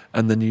 Yeah.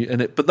 And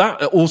then but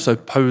that also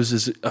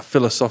poses a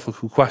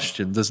philosophical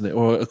question, doesn't it?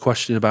 Or a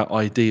question about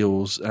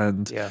ideals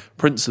and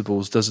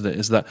principles, doesn't it?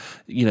 Is that,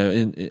 you know,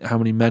 in how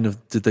many men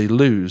did they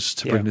lose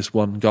to bring this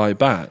one guy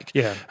back?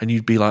 Yeah. And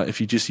you'd be like,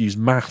 if you just use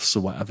maths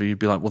or whatever, you'd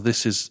be like, well,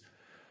 this is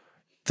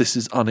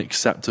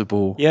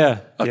unacceptable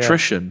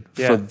attrition.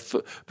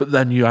 But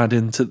then you add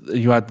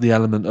the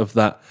element of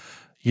that,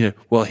 you know,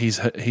 well, he's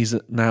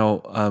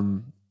now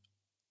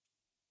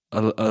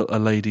a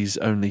lady's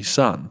only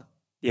son.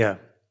 Yeah.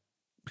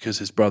 Because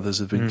his brothers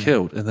have been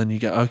killed. And then you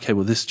go, okay,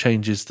 well, this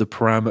changes the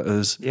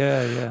parameters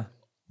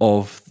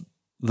of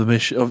the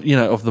mission, of, you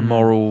know, of the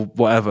moral,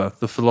 whatever,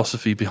 the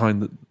philosophy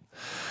behind it.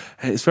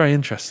 It's very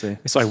interesting.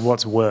 It's like,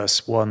 what's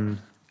worse,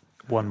 one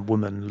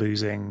woman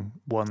losing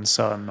one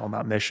son on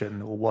that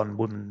mission, or one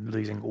woman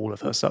losing all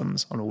of her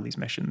sons on all these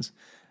missions?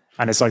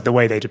 And it's like the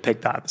way they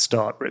depict that at the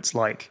start, where it's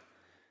like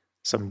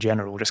some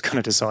general just kind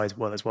of decides,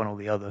 well, there's one or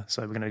the other,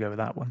 so we're going to go with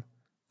that one.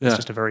 It's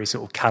just a very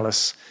sort of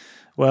callous,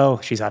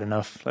 well, she's had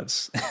enough,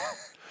 let's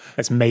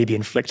maybe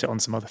inflict it on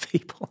some other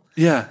people.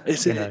 Yeah,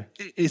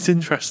 it's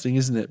interesting,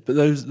 isn't it? But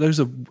those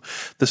are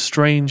the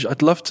strange.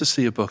 I'd love to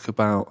see a book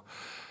about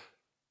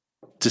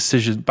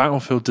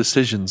battlefield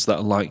decisions that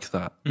are like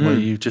that, where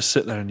you just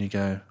sit there and you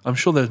go, I'm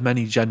sure there's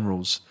many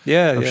generals.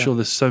 I'm sure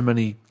there's so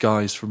many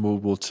guys from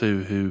World War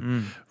II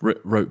who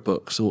wrote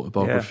books,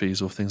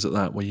 autobiographies or things like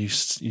that, where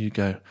you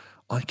go,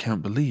 I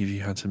can't believe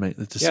you had to make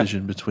the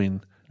decision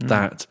between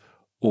that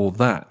or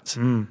that.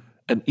 And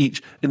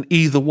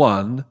either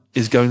one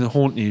is going to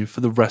haunt you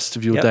for the rest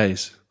of your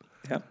days.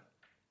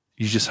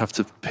 You just have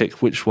to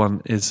pick which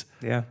one is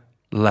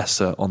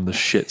lesser on the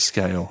shit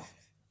scale.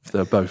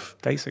 They're both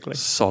basically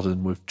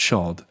sodden with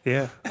chod.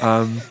 It's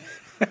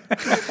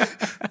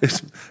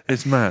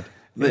mad.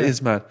 It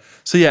is mad.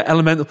 So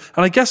elemental,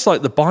 and I guess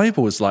like the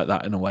Bible is like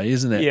that in a way,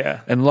 isn't it?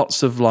 Yeah. And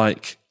lots of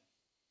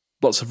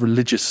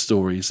religious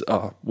stories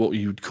are what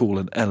you would call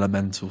an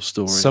elemental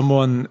story.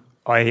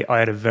 I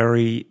had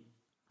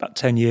about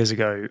 10 years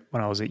ago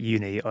when I was at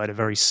uni, I had a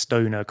very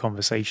stoner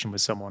conversation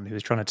with someone who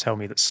was trying to tell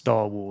me that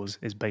Star Wars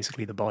is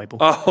basically the Bible.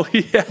 Oh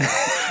yeah.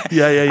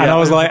 And I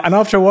was like, and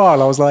after a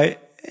while I was like,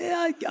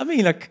 yeah, I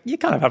mean, you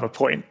kind of have a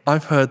point.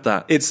 I've heard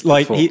that. It's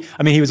like, he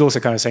was also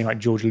kind of saying like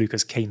George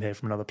Lucas came here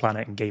from another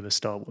planet and gave us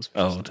Star Wars.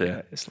 Oh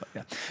dear. It's like,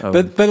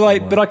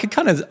 but I could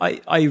kind of,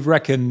 I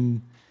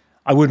reckon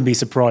I wouldn't be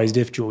surprised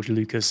if George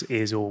Lucas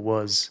is or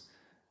was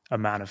a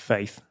man of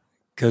faith.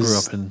 Grew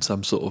up in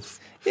some sort of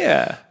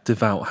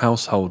devout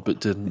household, but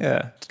didn't.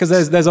 Yeah,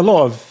 because there's a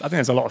lot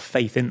of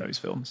faith in those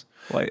films.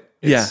 Like,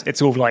 it's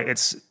sort of like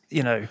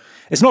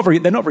it's not very.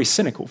 They're not very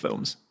cynical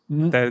films.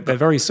 They're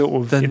very sort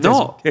of. They're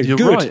not. There's You're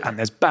good right. and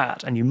there's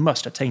bad, and you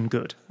must attain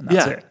good, and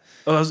that's it.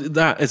 Well,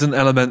 that is an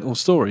elemental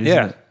story,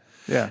 isn't it?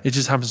 Yeah. It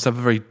just happens to have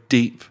a very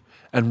deep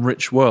and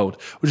rich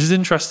world, which is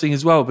interesting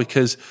as well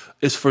because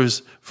it's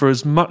for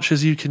as much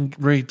as you can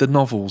read the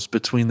novels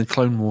between the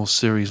Clone Wars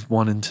series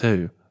 1 and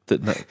 2,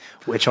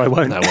 which I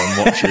won't. No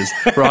one watches,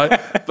 right?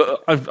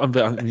 But I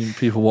mean,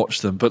 people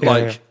watch them, but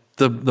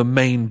the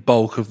main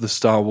bulk of the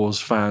Star Wars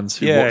fans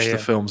who watch the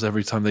films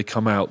every time they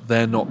come out,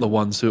 they're not the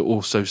ones who are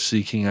also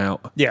seeking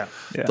out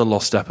the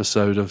lost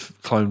episode of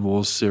Clone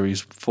Wars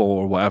series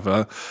 4 or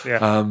whatever.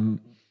 Yeah.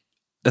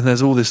 And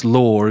there's all this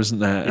lore, isn't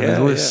there? And there's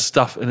all this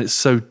stuff, and it's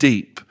so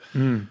deep.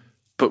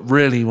 But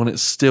really, when it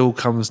still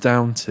comes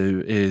down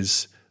to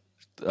is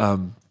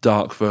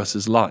dark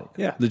versus light.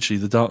 Yeah. Literally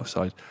the dark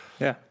side.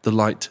 Yeah. The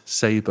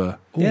lightsaber.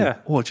 Yeah.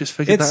 Oh, I just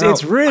figured that out.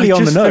 It's really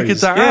on the nose. Figured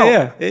that out.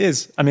 Yeah, it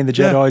is. I mean, the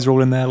Jedi's are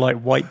all in their like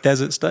white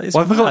desert stuff.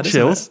 Why have I got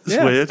chills?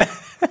 That's weird.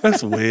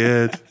 That's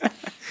weird.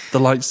 The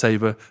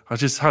lightsaber. I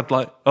just had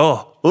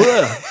oh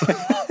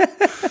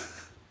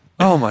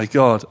my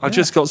God. I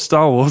just got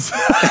Star Wars.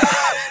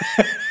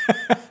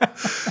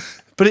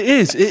 But it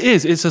is.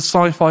 It's a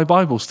sci-fi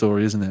Bible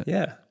story, isn't it?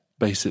 Yeah.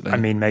 Basically. I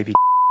mean, maybe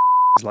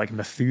is like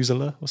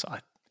Methuselah or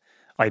something.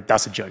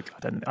 That's a joke. I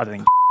don't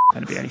think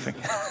going to be anything.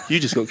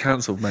 You just got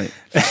cancelled, mate.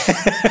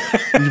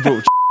 You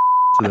brought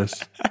to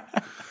this.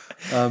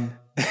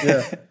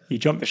 You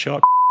jumped the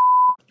shark.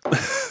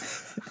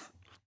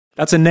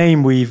 That's a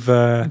name we've.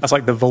 That's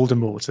like the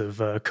Voldemort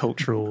of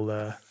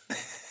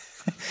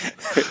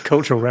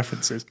cultural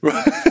references.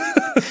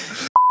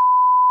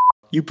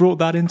 You brought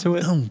that into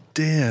it. Oh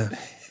dear,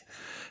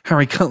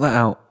 Harry, cut that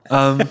out.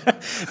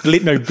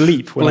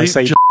 Bleep when I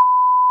say.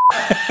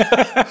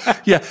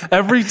 Yeah,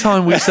 every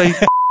time we say.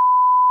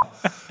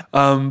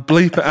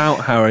 Bleep it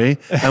out, Harry,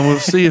 and we'll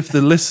see if the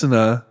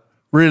listener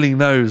really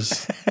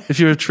knows.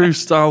 If you're a true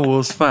Star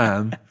Wars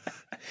fan,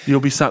 you'll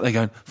be sat there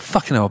going,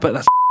 fucking hell, I bet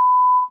that's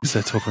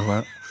they're talking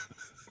about.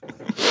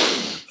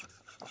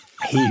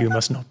 He who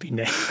must not be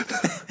named.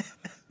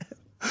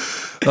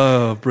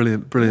 Oh,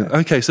 brilliant.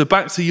 Okay, so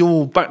back to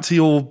your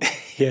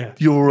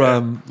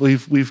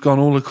we've gone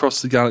all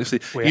across the galaxy.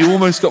 You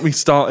almost got me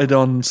started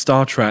on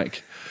Star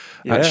Trek,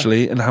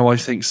 actually, and how I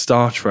think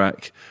Star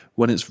Trek,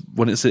 when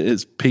it's at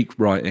its peak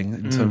writing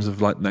in terms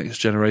of like Next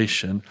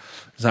Generation,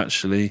 is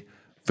actually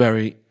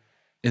very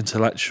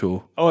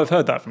intellectual. Oh, I've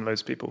heard that from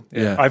loads of people.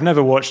 Yeah. I've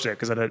never watched it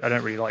because I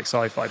don't really like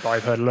sci-fi, but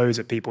I've heard loads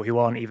of people who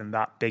aren't even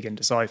that big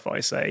into sci-fi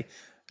say,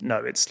 no,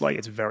 it's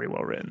very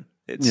well written.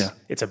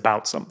 It's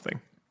about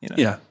something.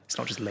 It's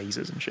not just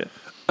lasers and shit.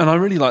 And I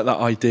really like that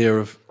idea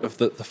of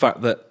the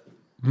fact that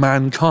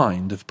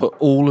mankind have put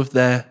all of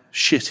their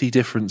shitty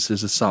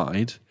differences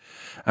aside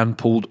and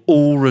pulled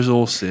all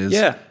resources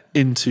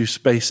into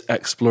space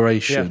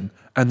exploration,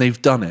 and they've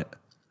done it.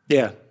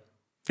 Yeah.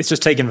 It's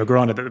just taken for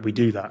granted that we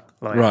do that.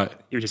 Right.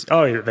 You just,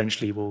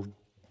 eventually we'll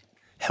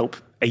help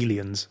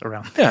aliens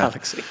around the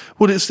galaxy.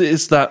 Well, it's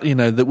that,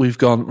 that we've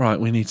gone, right,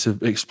 we need to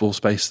explore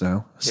space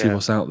now, see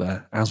what's out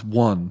there as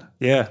one.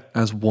 Yeah.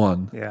 As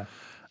one. Yeah.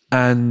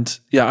 And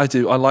I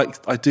do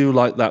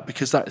like that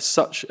because that is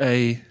such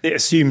a... It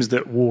assumes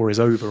that war is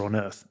over on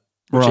Earth,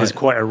 which is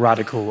quite a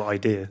radical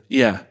idea.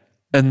 Yeah.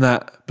 And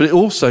that, but it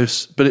also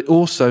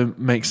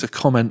makes a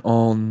comment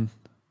on,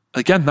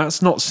 again,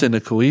 that's not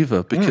cynical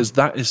either, because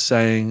that is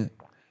saying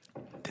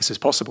this is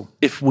possible.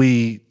 If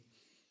we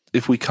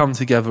come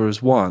together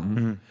as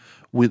one,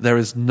 there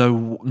is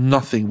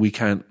nothing we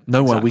can't,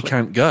 nowhere we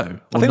can't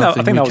go. I think that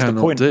was the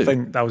point. I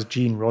think that was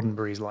Gene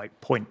Roddenberry's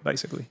point,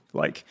 basically.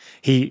 Like,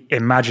 he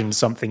imagined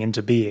something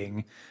into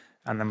being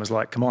and then was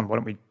like, come on, why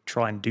don't we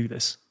try and do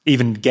this?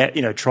 Even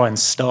try and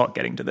start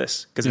getting to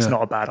this, because it's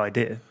not a bad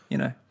idea,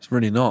 It's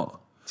really not.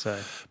 So,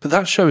 but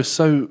that show is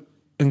so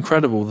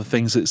incredible, the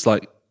things it's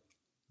like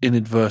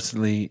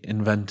inadvertently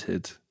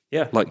invented.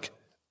 Yeah. Like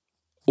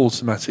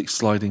automatic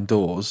sliding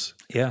doors.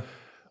 Yeah.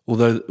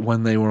 Although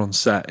when they were on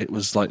set, it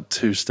was like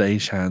two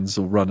stagehands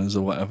or runners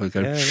or whatever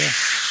go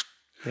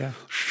or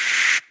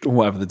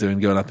whatever they're doing,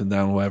 going up and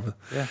down or whatever.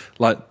 Yeah.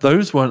 Like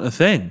those weren't a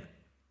thing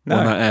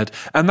when that aired.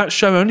 And that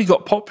show only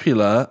got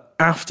popular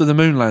after the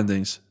moon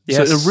landings.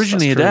 Yes, so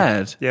originally it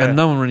aired and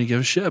no one really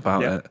gave a shit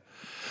about it.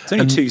 It's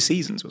only 2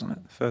 seasons, wasn't it?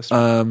 The first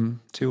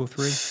one? 2 or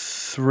 3?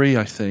 3,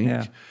 I think.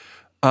 Yeah.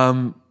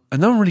 And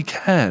no one really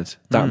cared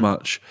that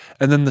much.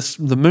 And then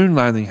the moon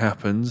landing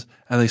happened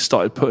and they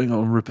started putting it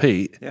on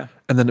repeat. Yeah.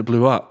 And then it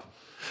blew up,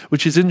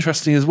 which is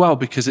interesting as well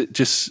because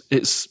it's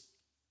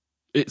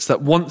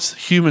that once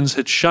humans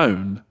had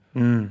shown,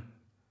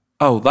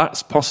 oh,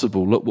 that's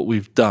possible. Look what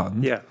we've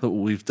done. Yeah. Look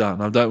what we've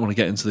done. I don't want to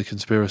get into the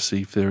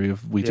conspiracy theory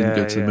of we didn't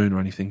go to the moon or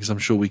anything, because I'm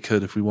sure we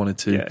could if we wanted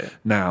to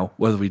now,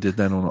 whether we did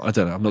then or not. I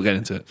don't know. I'm not getting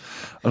into it.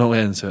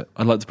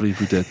 I'd like to believe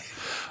we did.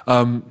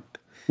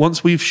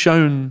 Once we've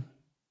shown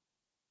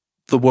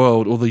the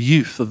world or the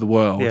youth of the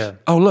world,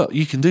 oh, look,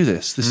 you can do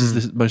this. This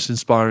is the most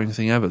inspiring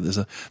thing ever. There's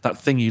that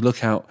thing you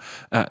look out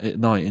at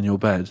night in your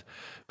bed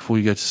before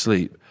you go to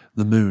sleep.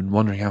 the moon,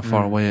 wondering how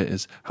far away it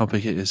is, how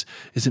big it is.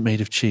 Is it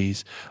made of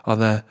cheese? Are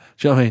there?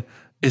 Do you know what I mean?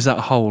 Is that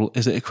a hole?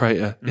 Is it a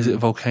crater? Is it a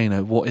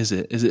volcano? What is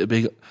it? Is it a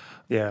big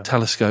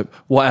telescope?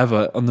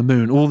 Whatever on the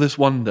moon. All this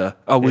wonder.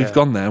 Oh, we've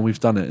gone there. We've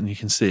done it, and you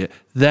can see it.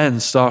 Then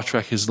Star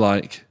Trek is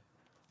like,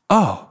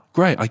 oh,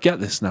 great, I get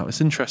this now.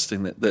 It's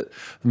interesting that the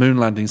moon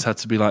landings had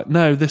to be like,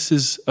 no, this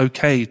is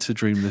okay to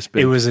dream this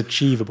big. It was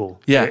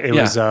achievable. Yeah,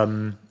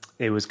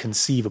 it was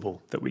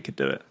conceivable that we could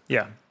do it.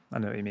 Yeah, I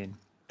know what you mean.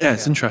 Yeah,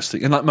 it's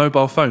interesting. And like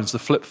mobile phones, the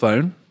flip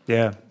phone.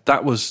 Yeah,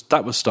 that was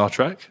Star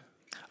Trek.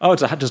 Oh,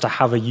 just to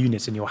have a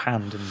unit in your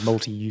hand and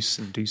multi-use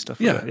and do stuff.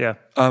 With it. Yeah.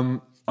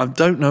 I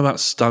don't know about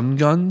stun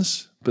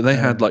guns, but they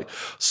had like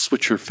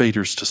switcher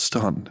faders to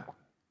stun.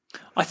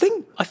 I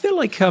feel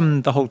like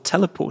the whole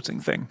teleporting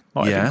thing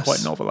might have been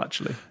quite novel,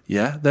 actually.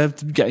 Yeah, they're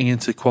getting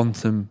into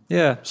quantum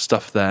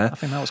stuff there. I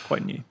think that was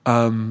quite new.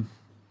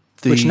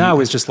 Which now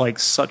is just like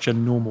such a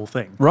normal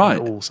thing, right?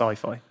 All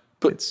sci-fi,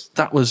 but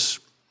that was,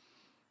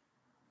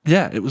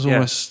 it was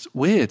almost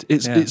weird.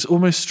 It's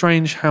almost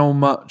strange how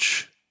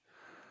much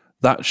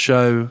that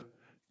show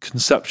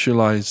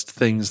conceptualized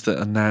things that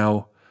are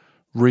now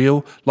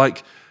real,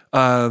 like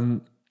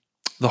the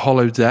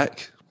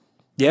holodeck.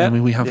 Yeah, I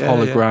mean, we have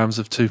holograms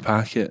of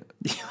Tupac at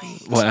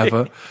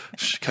whatever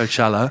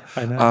Coachella.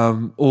 I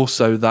know.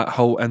 Also, that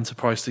whole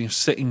Enterprise thing of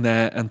sitting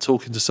there and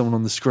talking to someone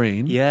on the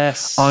screen.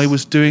 Yes, I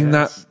was doing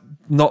that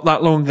not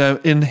that long ago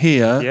in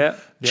here,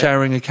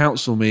 chairing a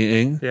council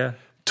meeting,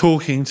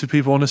 talking to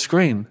people on a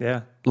screen,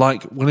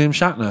 like William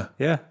Shatner.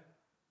 Yeah,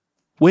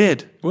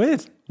 weird,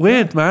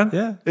 man.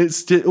 Yeah,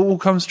 it all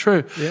comes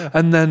true. Yeah,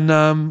 and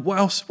then what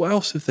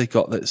else have they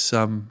got? That's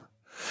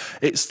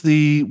it's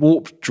the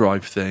warp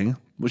drive thing.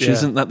 Which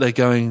isn't that they're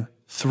going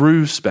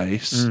through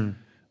space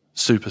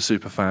super,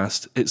 super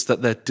fast. It's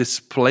that they're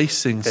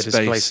displacing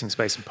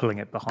space and pulling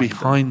it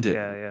behind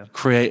it,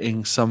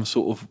 creating some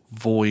sort of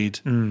void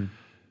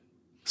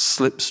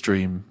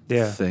slipstream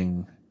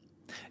thing.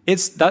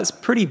 That's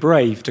pretty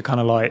brave to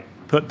kind of like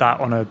put that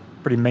on a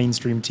pretty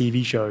mainstream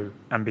TV show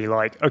and be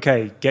like,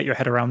 okay, get your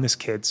head around this,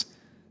 kids,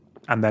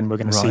 and then we're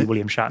going to see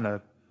William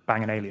Shatner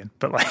bang an alien.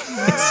 But like,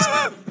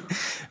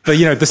 but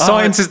you know, the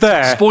science is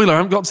there. Spoiler, I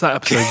haven't got to that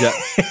episode yet.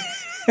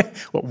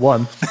 What,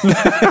 one?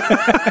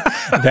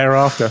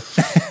 Thereafter.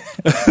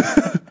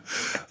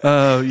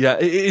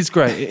 It is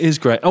great. It is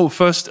great. Oh,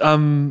 first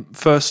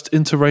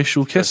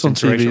interracial kiss on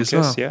TV as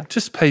well. Yeah.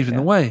 Just paving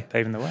the way.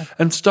 Paving the way.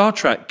 And Star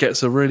Trek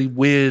gets a really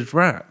weird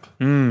rap.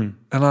 And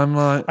I'm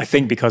like... I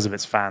think because of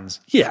its fans.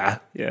 Yeah.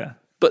 Yeah.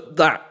 But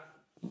that...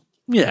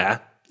 Yeah.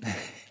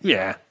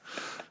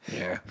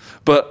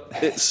 But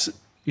it's...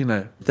 You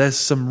know, there's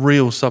some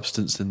real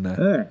substance in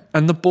there.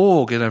 And the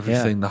Borg and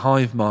everything, the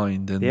hive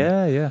mind.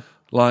 And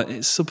like,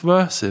 it's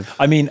subversive.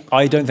 I mean,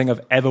 I don't think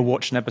I've ever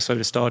watched an episode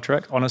of Star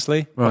Trek,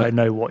 honestly, but I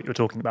know what you're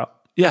talking about.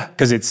 Yeah.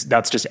 Because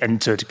that's just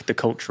entered the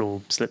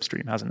cultural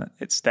slipstream, hasn't it?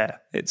 It's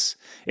there. It's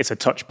a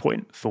touch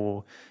point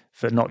for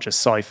not just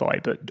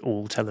sci-fi, but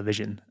all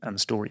television and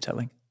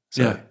storytelling.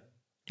 So,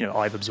 you know,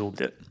 I've absorbed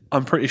it.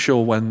 I'm pretty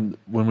sure when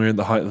we were in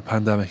the height of the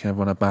pandemic and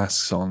everyone had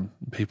masks on,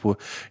 people,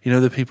 you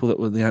know, the people that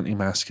were the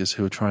anti-maskers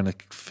who were trying to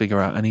figure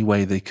out any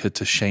way they could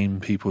to shame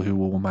people who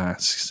wore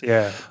masks.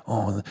 Yeah.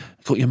 Oh,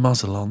 got your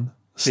muzzle on.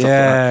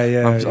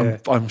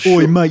 Stuff I'm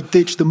sure. Oi, mate,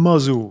 ditch the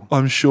muzzle.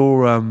 I'm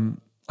sure,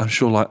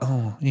 like,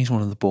 oh, he's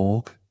one of the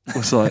Borg.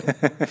 It's like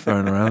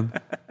thrown around.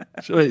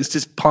 It's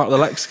just part of the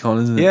lexicon,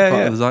 isn't it?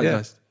 Part of the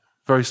zeitgeist.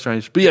 Very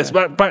strange. But yes,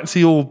 back to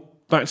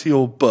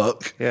your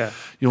book,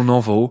 your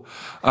novel.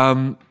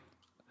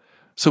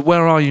 So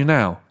where are you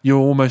now? You're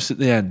almost at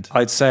the end.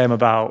 I'd say I'm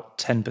about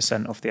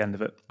 10% off the end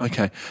of it.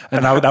 Okay.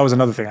 And that was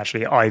another thing,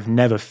 actually. I've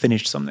never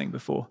finished something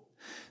before.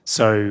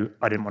 So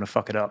I didn't want to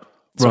fuck it up.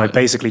 So I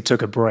basically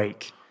took a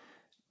break,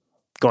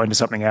 got into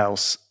something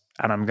else,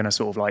 and I'm going to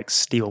sort of like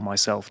steel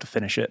myself to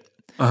finish it.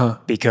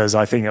 Because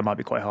I think it might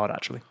be quite hard,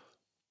 actually.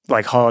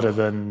 Like harder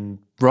than...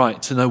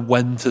 Right, to know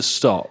when to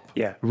stop.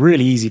 Yeah,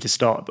 really easy to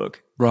start a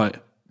book. Right.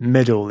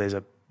 Middle is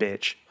a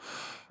bitch.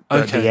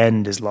 But the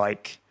end is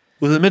like...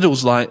 Well, the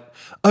middle's like,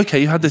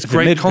 okay, you had this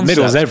great concept.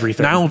 The middle's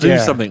everything. Now do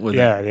something with it.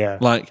 Yeah.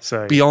 Like,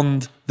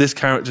 beyond this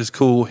character's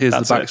cool, here's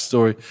the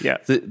backstory. Yeah.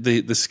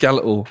 The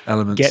skeletal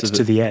elements Get of it.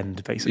 to the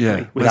end,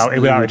 basically. Without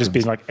it just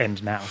being like,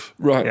 end now.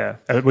 Right.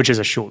 Yeah. Which is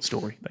a short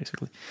story,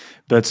 basically.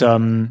 But, so, I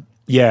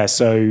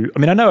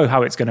mean, I know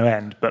how it's going to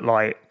end, but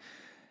like,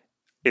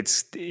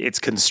 it's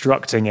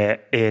constructing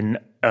it in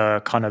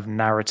a kind of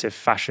narrative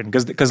fashion.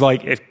 Because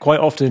like, if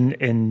quite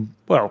often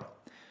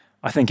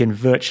I think in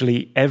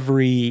virtually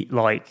every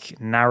like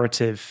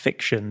narrative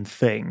fiction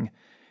thing,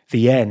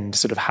 the end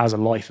sort of has a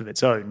life of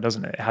its own,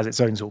 doesn't it? It has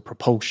its own sort of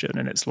propulsion,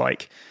 and it's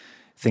like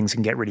things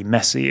can get really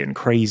messy and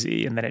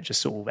crazy, and then it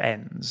just sort of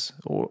ends.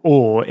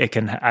 Or it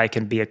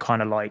can be a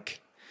kind of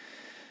like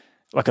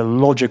a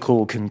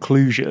logical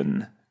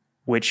conclusion,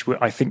 which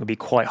I think would be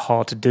quite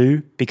hard to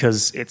do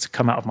because it's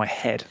come out of my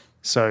head.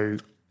 So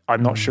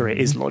I'm not sure it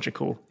is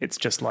logical. It's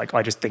just like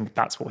I just think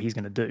that's what he's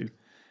going to do.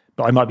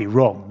 But I might be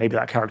wrong. Maybe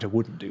that character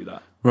wouldn't do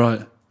that.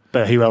 Right.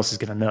 but who else is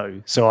going to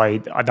know? So I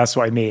that's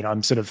what I mean.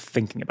 I'm sort of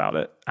thinking about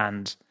it,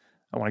 and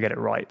I want to get it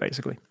right,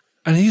 basically.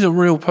 And he's a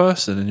real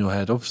person in your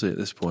head, obviously, at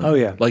this point. Oh,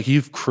 yeah. Like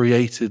you've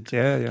created,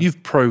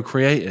 you've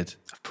procreated.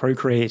 I've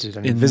procreated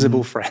an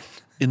invisible friend.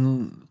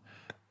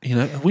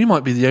 We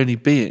might be the only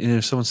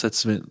being, someone said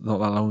to me not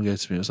that long ago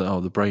to me, it was like, oh,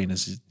 the brain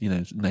has,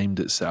 named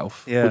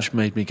itself, which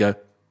made me go,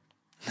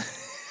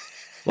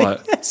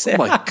 like, Yes, oh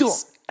my has. God,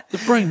 the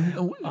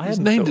brain has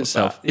named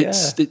itself.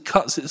 It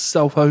cuts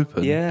itself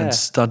open and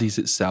studies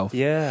itself.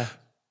 Yeah.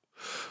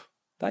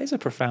 That is a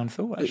profound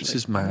thought, actually. This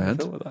is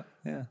mad. I thought of that.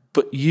 Yeah.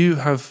 But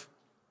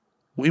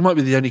we might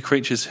be the only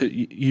creatures who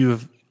you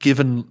have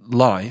given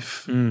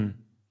life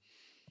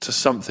to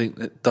something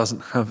that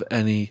doesn't have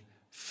any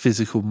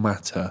physical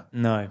matter.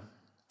 No.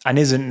 And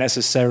isn't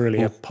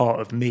necessarily a part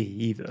of me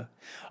either.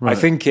 Right. I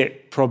think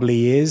it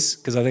probably is,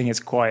 because I think it's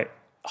quite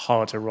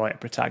hard to write a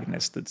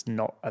protagonist that's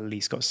not at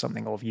least got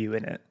something of you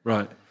in it.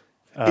 Right.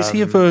 Is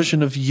he a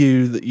version of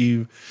you that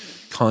you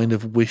kind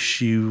of wish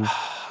you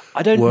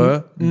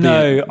were?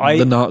 No.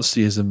 The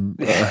Nazism,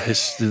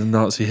 the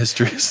Nazi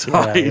history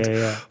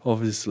aside,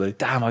 obviously.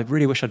 Damn, I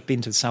really wish I'd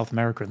been to South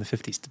America in the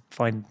 50s to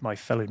find my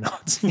fellow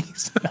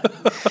Nazis.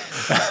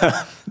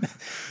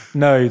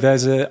 No,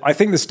 I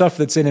think the stuff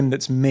that's in him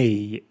that's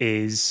me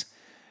is,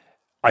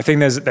 I think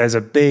there's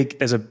a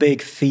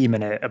big theme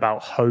in it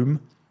about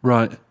home.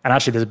 Right. And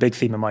actually there's a big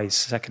theme in my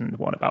second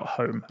one about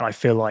home. And I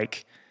feel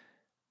like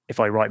if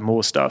I write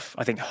more stuff,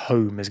 I think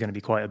home is going to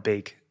be quite a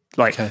big,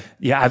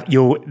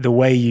 the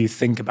way you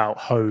think about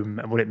home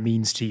and what it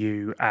means to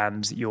you,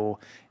 and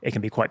it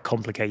can be quite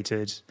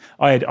complicated.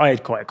 I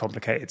had quite a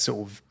complicated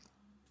sort of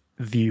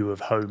view of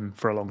home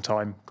for a long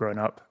time growing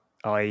up.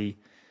 I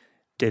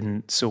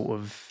didn't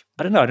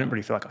I didn't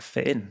really feel like I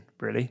fit in,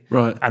 really.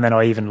 Right. And then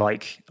I even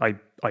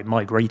I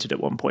migrated at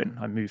one point.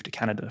 I moved to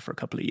Canada for a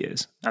couple of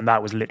years. And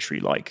that was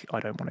literally like, I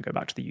don't want to go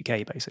back to the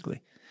UK,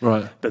 basically.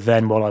 Right. But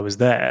then while I was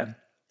there,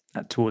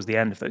 towards the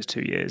end of those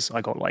 2 years,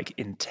 I got like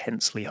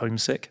intensely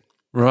homesick.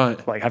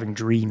 Right. Like having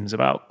dreams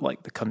about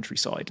like the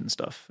countryside and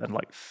stuff, and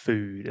like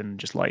food and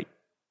just like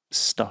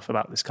stuff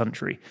about this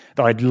country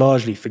that I'd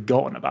largely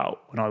forgotten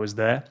about when I was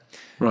there.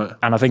 Right.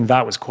 And I think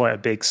that was quite a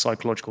big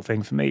psychological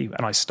thing for me.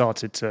 And I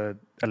started to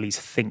at least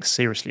think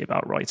seriously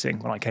about writing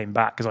when I came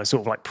back, because I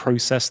sort of like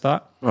processed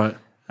that. Right.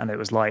 And it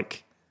was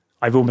like,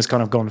 I've almost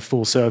kind of gone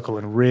full circle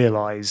and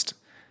realized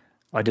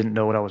I didn't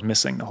know what I was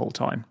missing the whole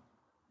time.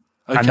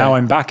 Okay. And now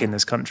I'm back in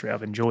this country.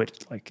 I've enjoyed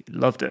it, like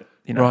loved it.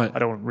 Right. I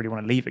don't really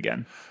want to leave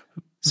again.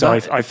 So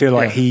I feel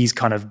like he's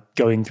kind of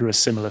going through a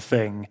similar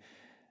thing,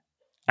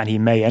 and he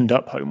may end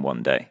up home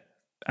one day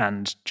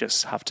and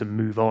just have to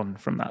move on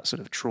from that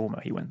sort of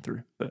trauma he went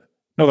through. But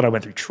not that I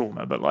went through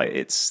trauma, but like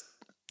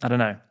I don't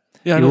know.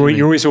 Yeah,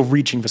 you're always sort of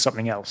reaching for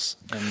something else.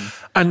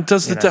 And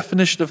does the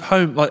definition of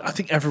home, like I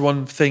think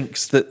everyone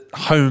thinks that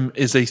home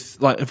is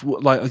like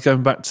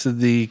going back to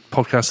the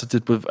podcast I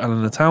did with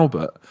Eleanor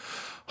Talbot,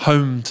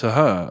 home to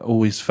her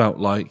always felt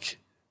like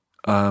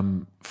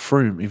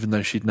Froome, even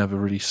though she'd never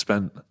really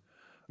spent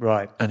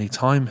any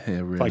time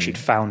here, really. Like she'd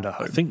found a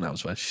home. I think that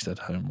was where she said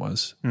home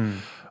was.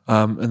 And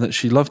that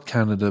she loved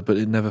Canada, but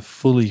it never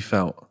fully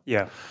felt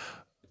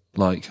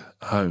like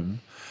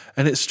home.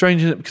 And it's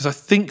strange, isn't it? Because I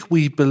think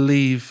we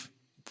believe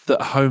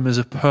that home is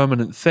a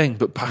permanent thing,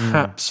 but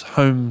perhaps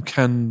home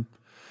can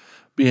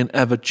be an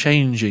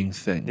ever-changing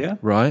thing,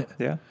 right?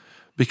 Yeah.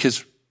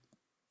 Because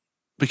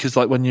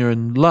like when you're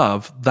in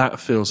love, that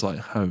feels like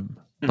home.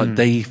 Like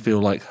they feel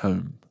like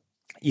home.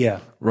 Yeah.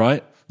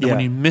 Right? And when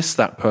you miss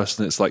that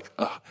person, it's like,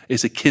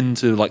 it's akin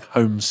to like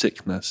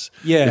homesickness.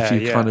 Yeah.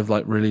 If you kind of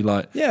like really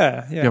like, you're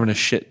having a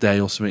shit day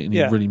or something and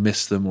you really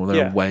miss them, or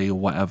they're away or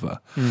whatever.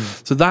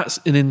 So that's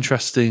an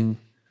interesting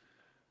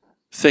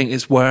thing.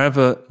 It's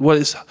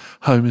it's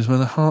home is where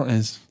the heart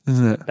is,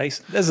 isn't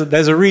it?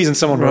 There's a reason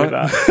someone wrote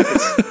that.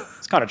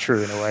 It's kind of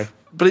true in a way.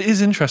 But it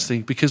is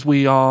interesting because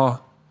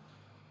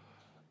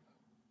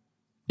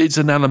it's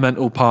an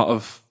elemental part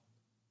of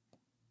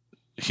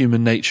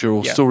human nature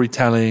or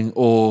storytelling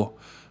or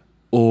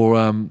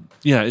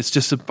it's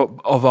just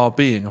of our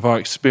being, of our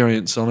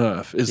experience on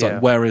Earth, is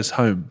like, where is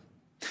home?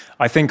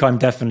 I think I'm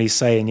definitely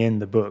saying in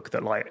the book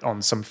that like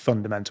on some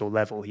fundamental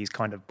level he's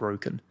kind of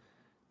broken,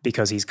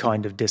 because he's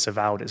kind of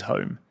disavowed his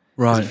home.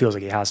 Right. He feels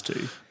like he has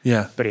to.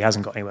 Yeah. But he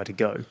hasn't got anywhere to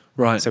go.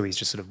 Right. So he's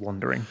just sort of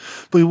wandering.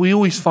 But we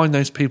always find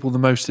those people the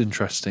most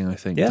interesting, I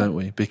think, don't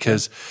we?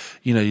 Because,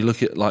 you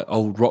look at like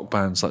old rock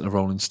bands like the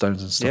Rolling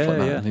Stones and stuff like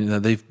that.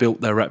 And, they've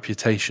built their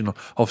reputation on,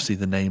 obviously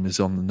the name is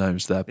on the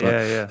nose there,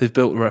 but they've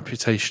built a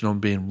reputation on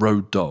being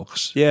road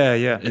dogs. Yeah,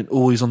 yeah. And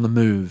always on the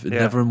move and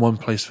never in one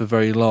place for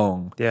very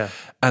long. Yeah.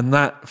 And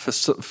that,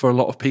 for a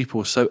lot of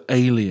people, is so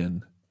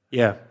alien.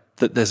 Yeah.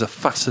 That there's a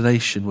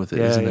fascination with it,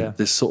 isn't it?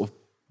 This sort of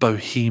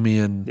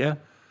bohemian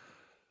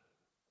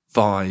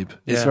vibe.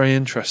 It's very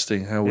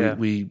interesting how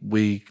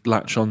we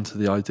latch on to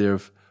the idea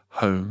of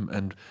home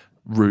and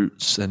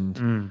roots,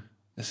 and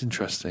it's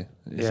interesting.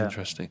 It's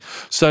interesting.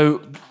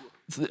 So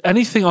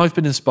anything I've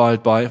been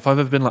inspired by, if I've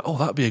ever been like, oh,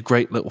 that'd be a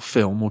great little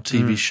film or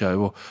TV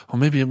show, or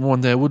maybe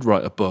one day I would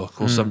write a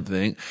book or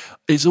something,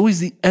 it's always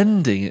the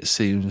ending, it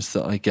seems,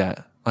 that I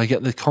get. I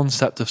get the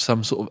concept of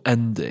some sort of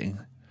ending.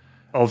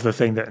 Of the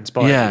thing that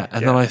inspired you.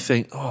 And then I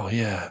think, oh,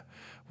 yeah,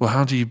 well,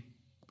 how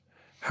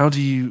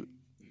do you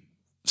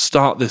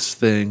start this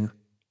thing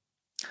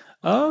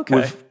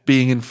with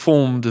being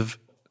informed of,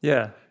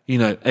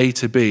 A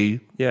to B?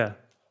 Yeah.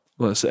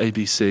 Well, it's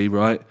ABC,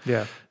 right?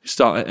 Yeah. You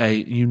start at A,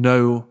 you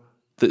know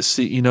that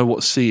C, you know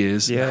what C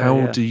is.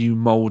 How do you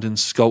mold and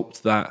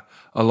sculpt that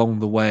along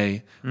the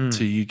way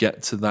till you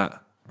get to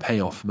that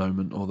payoff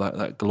moment or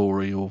that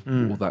glory or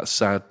that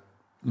sad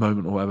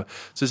moment or whatever?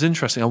 So it's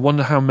interesting. I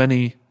wonder how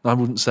many, I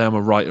wouldn't say I'm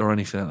a writer or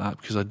anything like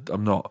that because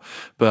I'm not,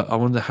 but I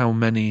wonder how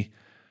many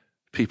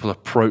people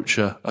approach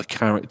a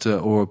character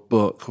or a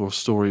book or a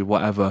story,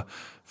 whatever,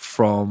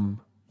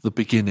 from the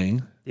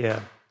beginning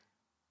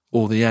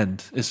or the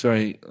end. It's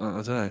very,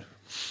 I don't know.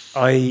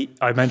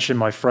 I mentioned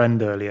my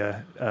friend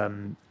earlier,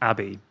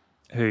 Abby,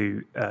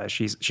 who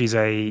she's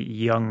a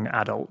young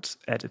adult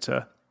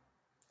editor.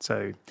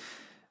 So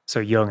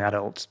young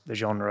adult, the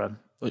genre.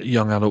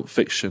 Young adult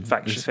fiction.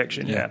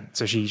 Fiction, yeah.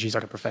 So she's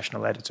like a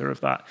professional editor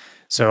of that.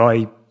 So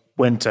I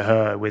went to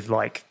her with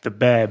like the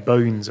bare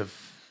bones of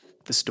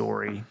the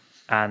story,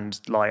 and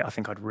like I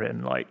think I'd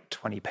written like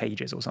 20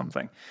 pages or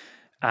something,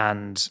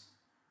 and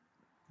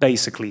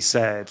basically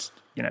said,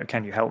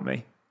 can you help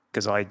me?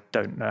 Because I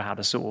don't know how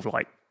to sort of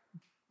like,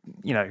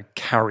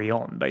 carry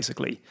on,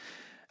 basically.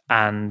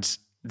 And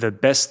the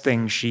best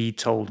thing she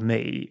told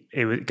me,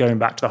 it was going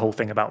back to the whole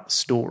thing about the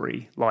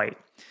story, like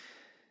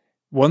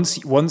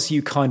once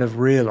you kind of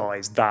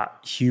realize that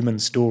human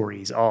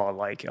stories are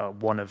like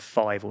one of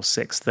 5 or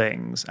 6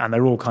 things, and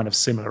they're all kind of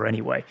similar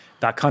anyway,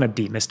 that kind of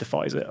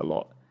demystifies it a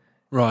lot.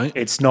 Right.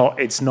 It's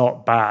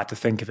not bad to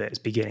think of it as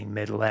beginning,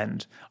 middle,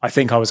 end. I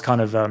think I was kind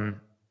of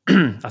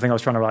I think I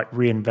was trying to like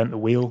reinvent the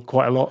wheel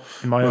quite a lot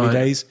in my early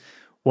days.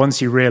 Once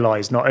you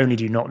realize not only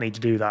do you not need to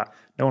do that,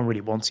 no one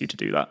really wants you to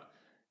do that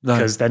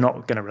because they're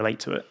not going to relate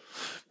to it.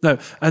 No,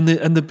 and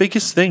the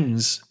biggest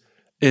things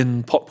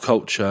in pop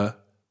culture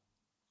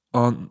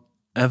aren't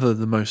ever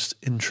the most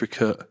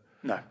intricate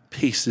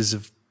pieces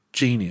of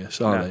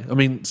genius, are they? I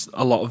mean,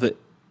 a lot of it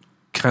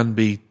can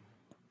be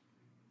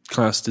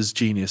classed as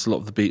genius. A lot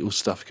of the Beatles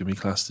stuff can be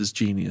classed as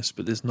genius,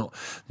 but there's not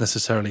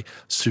necessarily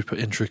super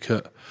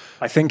intricate.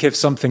 I think if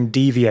something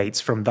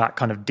deviates from that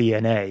kind of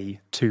DNA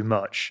too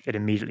much, it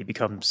immediately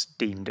becomes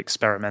deemed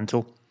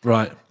experimental.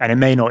 Right. And it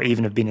may not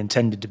even have been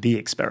intended to be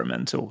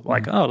experimental.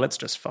 Like, let's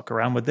just fuck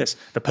around with this.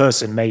 The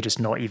person may just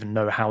not even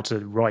know how to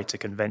write a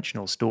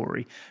conventional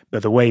story.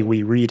 But the way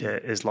we read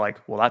it is like,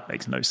 well, that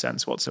makes no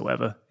sense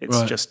whatsoever.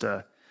 It's just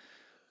a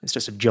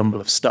jumble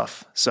of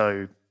stuff.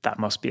 So that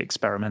must be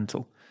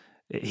experimental.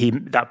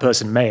 That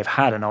person may have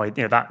had an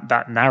idea,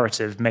 that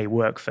narrative may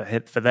work for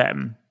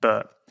them,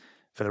 but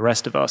for the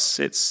rest of us,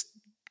 it's,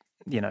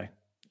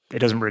 it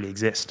doesn't really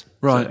exist.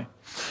 Right.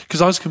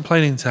 Because I was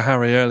complaining to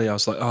Harry earlier. I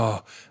was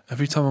like,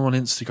 every time I'm on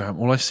Instagram,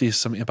 all I see is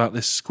something about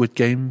this Squid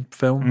Game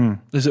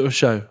film. Is it a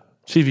show?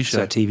 TV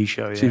show? It's a TV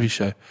show, yeah. TV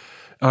show.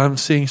 And I'm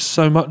seeing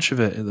so much of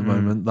it at the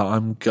moment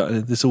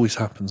that this always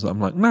happens. That I'm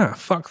like, nah,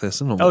 fuck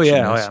this. I'm not watching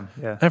this. I am.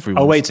 Yeah.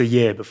 Everyone. I'll wait a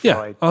year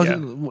before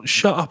I'll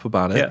shut up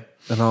about it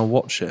and I'll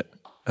watch it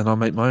and I'll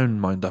make my own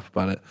mind up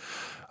about it.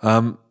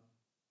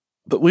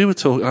 But we were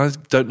talking, I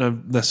don't know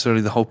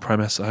necessarily the whole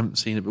premise, I haven't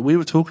seen it, but we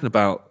were talking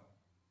about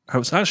how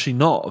it's actually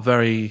not a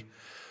very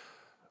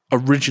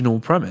original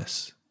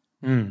premise.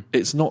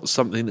 It's not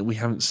something that we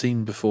haven't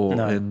seen before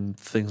in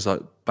things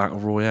like Battle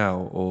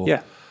Royale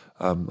or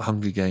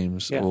Hunger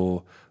Games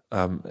or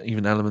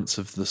even elements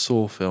of the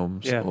Saw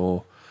films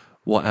or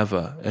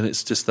whatever. And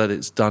it's just that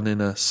it's done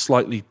in a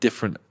slightly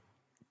different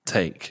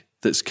take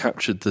that's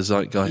captured the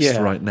zeitgeist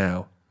right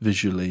now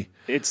visually.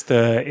 It's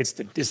the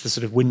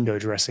sort of window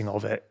dressing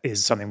of it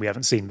is something we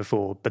haven't seen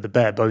before, but the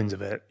bare bones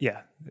of it,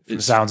 from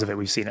the sounds of it,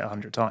 we've seen it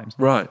 100 times.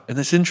 Right. And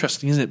it's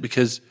interesting, isn't it?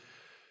 Because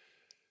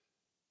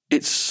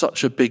it's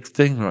such a big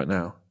thing right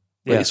now.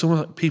 Like, it's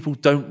almost like people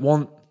don't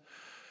want...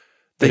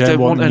 They don't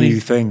want new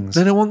things.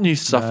 They don't want new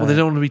stuff, or they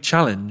don't want to be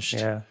challenged.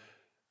 Yeah.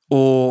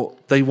 Or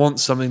they want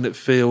something that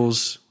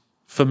feels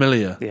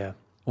familiar. Yeah.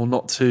 Or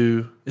not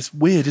too... It's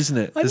weird, isn't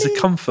it? There's a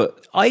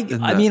comfort I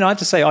have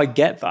to say I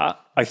get that.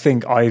 I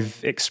think I've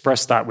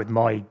expressed that with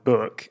my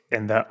book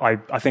in that I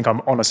think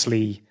I'm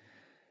honestly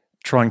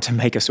trying to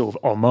make a sort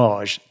of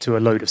homage to a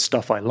load of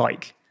stuff I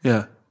like.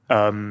 Yeah.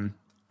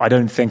 I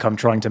don't think I'm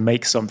trying to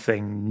make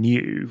something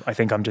new. I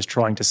think I'm just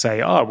trying to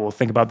say,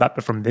 think about that,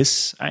 but from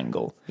this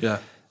angle. Yeah.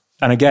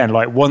 And again,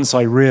 like once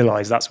I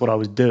realized that's what I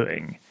was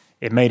doing,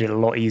 it made it a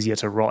lot easier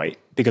to write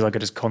because I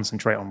could just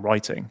concentrate on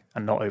writing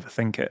and not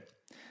overthink it.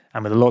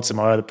 And with lots of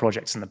my other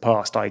projects in the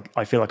past,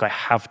 I feel like I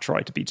have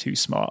tried to be too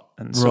smart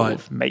and sort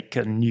of make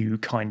a new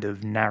kind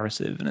of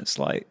narrative. And it's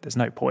like, there's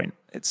no point.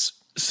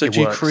 So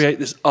do you create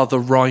this other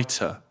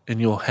writer in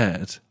your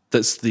head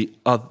that's the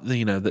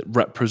other, that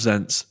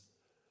represents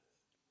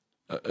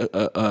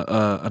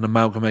an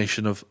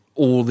amalgamation of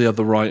all the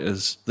other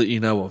writers that you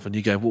know of, and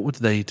you go, what would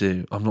they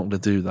do? I'm not going to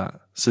do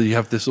that. So you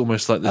have this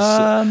almost like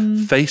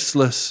this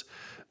faceless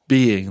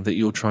being that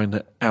you're trying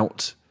to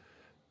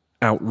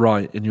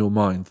outright in your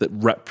mind that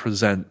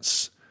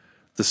represents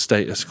the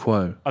status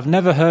quo. I've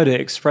never heard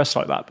it expressed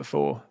like that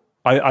before.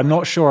 I'm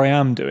not sure I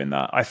am doing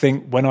that. I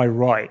think when I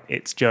write,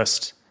 it's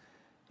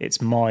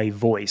my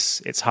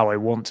voice. It's how I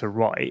want to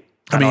write.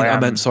 I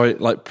meant, sorry,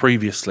 like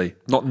previously,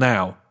 not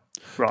now.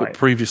 Right. But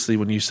previously,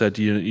 when you said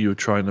you were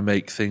trying to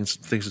make things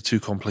are too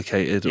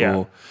complicated,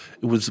 or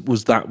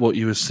was that what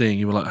you were seeing?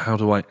 You were like, how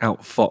do I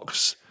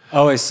outfox?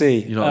 Oh, I see.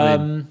 You know what I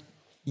mean?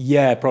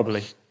 Yeah,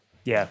 probably.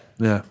 Yeah.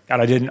 Yeah.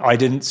 And I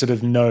didn't sort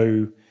of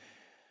know.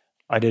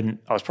 I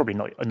was probably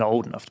not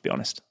old enough, to be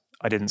honest.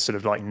 I didn't sort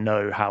of like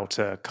know how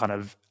to kind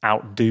of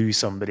outdo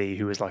somebody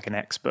who was like an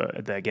expert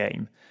at their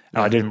game,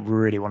 and I didn't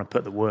really want to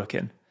put the work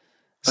in.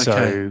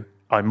 So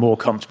I'm more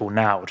comfortable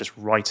now just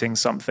writing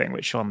something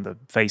which on the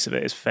face of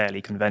it is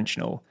fairly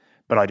conventional,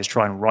 but I just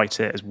try and write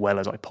it as well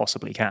as I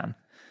possibly can,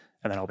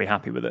 and then I'll be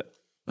happy with it.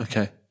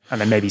 Okay. And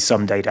then maybe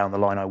someday down the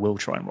line I will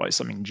try and write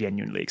something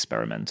genuinely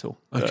experimental.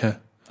 Okay.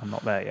 I'm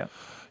not there yet.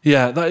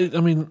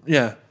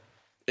 Yeah,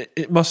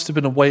 it must have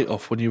been a weight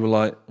off when you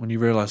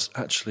realised,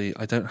 actually,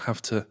 I don't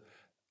have to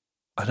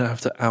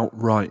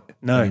outright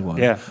anyone.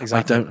 Yeah,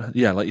 exactly.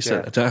 Like you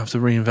said, I don't have to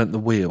reinvent the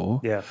wheel.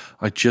 Yeah.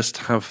 I just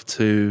have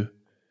to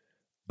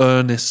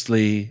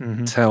earnestly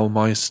tell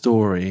my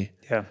story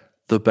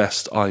the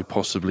best I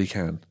possibly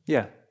can.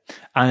 Yeah.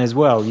 And as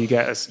well, you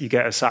get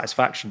a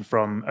satisfaction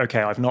from,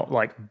 okay, I've not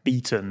like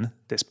beaten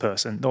this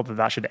person. Not that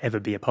that should ever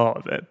be a part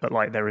of it, but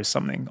like there is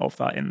something of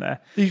that in there.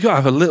 You've got to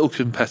have a little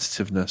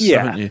competitiveness,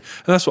 haven't you?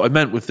 And that's what I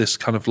meant with this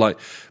kind of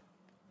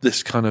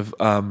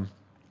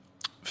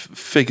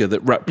figure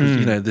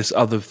that this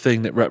other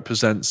thing that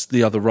represents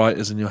the other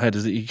writers in your head,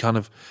 is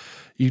that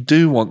you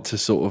do want to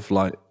sort of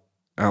like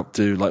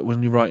outdo, like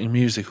when you're writing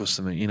music or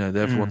something,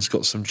 everyone's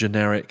got some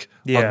generic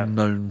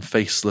unknown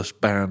faceless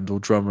band or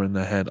drummer in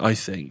their head, I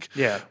think,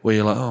 where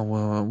you're like, oh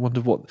well, I wonder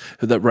what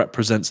that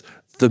represents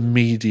the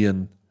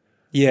median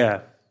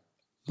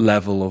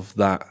level of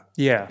that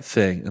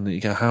thing, and then you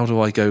go, how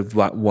do I go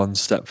that one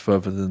step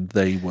further than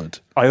they would?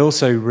 I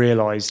also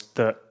realized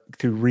that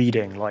through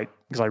reading, like,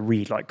 because I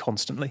read like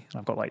constantly, and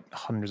I've got like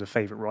hundreds of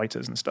favorite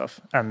writers and stuff,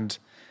 and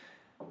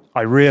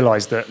I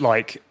realized that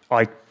like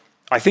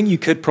I think you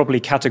could probably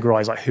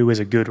categorize like who is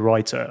a good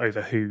writer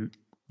over who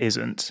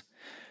isn't.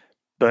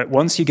 But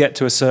once you get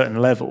to a certain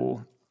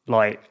level,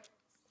 like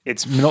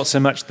it's not so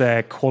much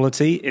their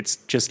quality, it's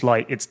just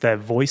like it's their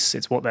voice,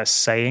 it's what they're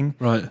saying.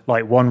 Right.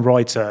 Like one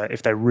writer,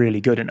 if they're really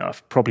good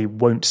enough, probably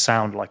won't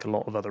sound like a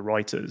lot of other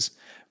writers.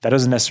 That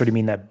doesn't necessarily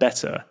mean they're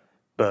better,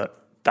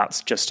 but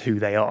that's just who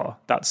they are.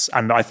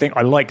 And I think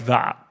I like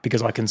that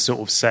because I can sort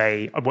of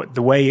say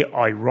the way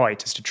I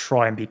write is to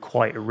try and be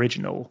quite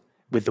original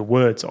with the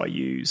words I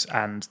use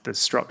and the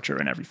structure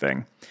and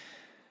everything.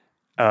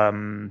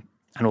 And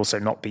also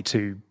not be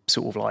too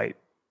sort of like,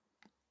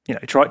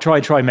 try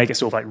and make it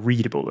sort of like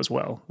readable as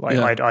well. Like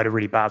I had a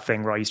really bad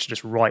thing where I used to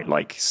just write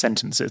like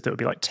sentences that would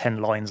be like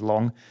 10 lines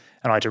long,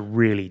 and I had to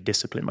really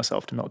discipline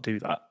myself to not do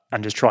that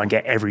and just try and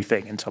get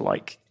everything into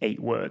like 8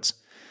 words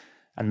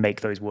and make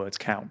those words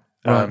count.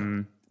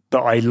 Right.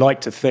 But I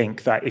like to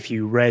think that if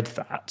you read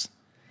that,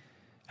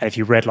 and if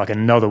you read like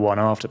another one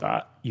after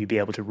that, you'd be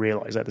able to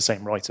realize they're the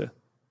same writer,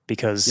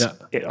 because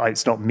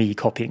it's not me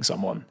copying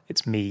someone.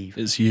 It's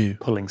you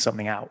pulling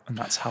something out, and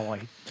that's how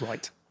I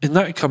write. And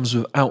that comes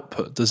with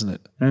output, doesn't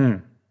it?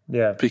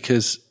 Yeah.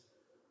 Because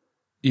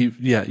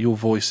your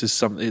voice is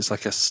something. It's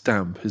like a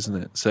stamp, isn't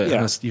it? So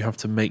you have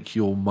to make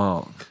your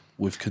mark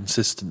with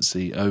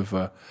consistency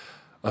over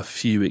a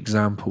few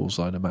examples,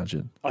 I'd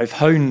imagine. I've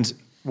honed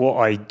what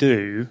I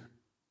do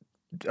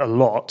a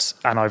lot,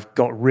 and I've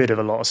got rid of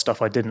a lot of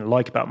stuff I didn't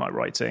like about my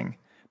writing.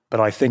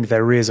 But I think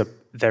there is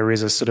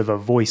a sort of a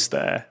voice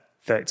there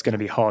that it's going to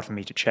be hard for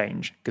me to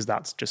change, because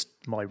that's just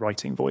my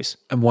writing voice.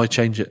 And why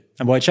change it?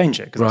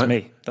 Because that's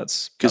me.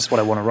 That's what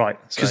I want to write.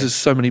 Because there's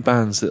so many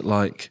bands that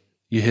like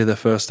you hear their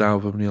first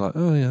album and you're like,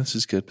 oh yeah, this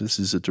is good, but this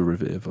is a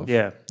derivative of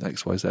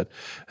X, Y, Z.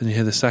 And you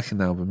hear the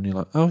second album and you're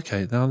like, oh,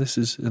 okay, now this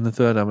is in the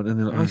third album, and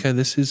you're like, okay,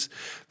 this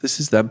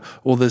is them.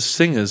 Or there's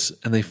singers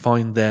and they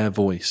find their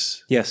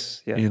voice.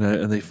 Yes, yeah.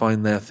 And they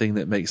find their thing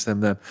that makes them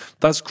them.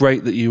 That's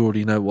great that you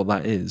already know what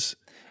that is.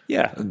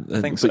 Yeah,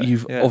 I think so. But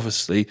you've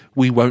obviously,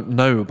 we won't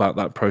know about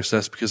that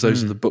process because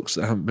those are the books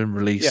that haven't been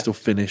released or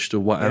finished or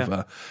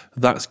whatever. Yeah.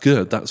 That's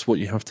good. That's what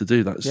you have to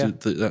do.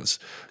 That's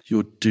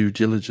your due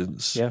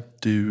diligence. Yeah.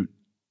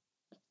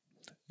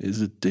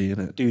 Is a D in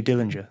it? Due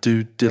diligence.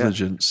 Due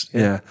diligence.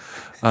 Yeah.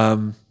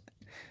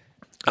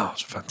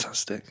 It's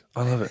fantastic.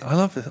 I love it.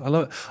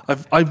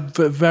 I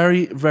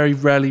very, very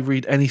rarely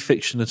read any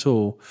fiction at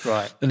all.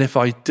 Right. And if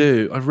I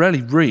do, I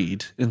rarely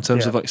read in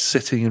terms of like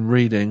sitting and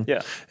reading.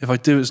 Yeah. If I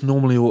do, it's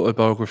normally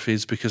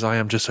autobiographies, because I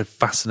am just so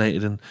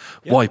fascinated in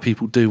why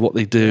people do what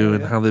they do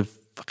and how their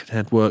fucking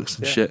head works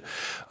and shit.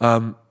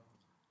 But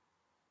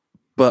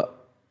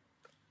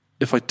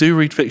if I do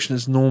read fiction,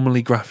 it's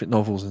normally graphic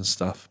novels and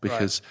stuff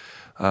because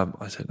I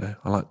don't know,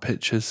 I like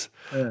pictures.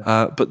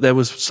 Yeah. But there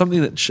was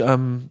something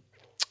that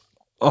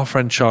our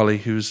friend Charlie,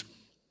 who's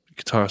a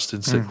guitarist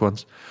in Sick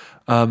Ones,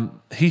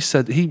 he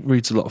said he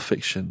reads a lot of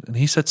fiction, and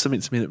he said something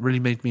to me that really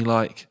made me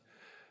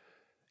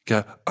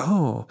go,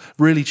 oh,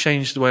 really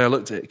changed the way I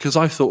looked at it. Because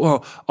I thought,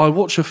 well, I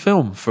watch a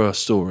film for a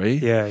story.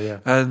 Yeah.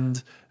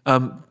 And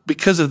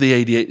because of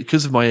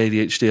because of my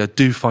ADHD, I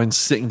do find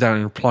sitting down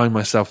and applying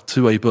myself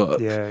to a book,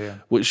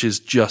 which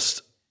is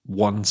just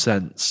 1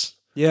 sense,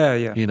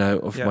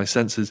 of my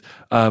senses,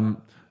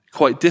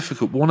 quite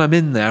difficult. But when I'm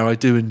in there, I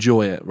do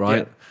enjoy it,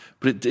 right? Yeah.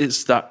 But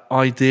it's that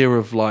idea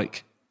of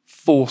like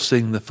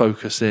forcing the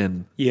focus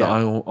in that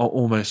I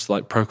almost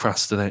like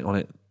procrastinate on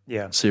it.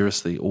 Yeah,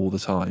 seriously, all the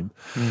time.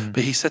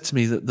 But he said to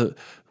me that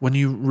when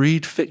you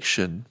read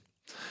fiction,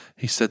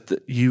 he said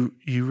that you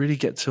really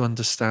get to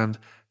understand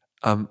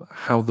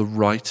how the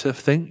writer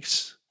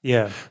thinks.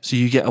 Yeah. So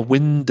you get a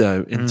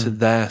window into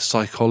their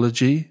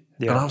psychology.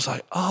 Yeah. And I was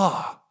like,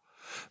 that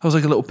was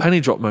like a little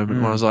penny drop moment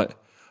where I was like,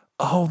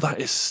 oh,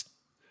 that is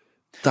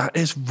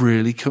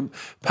really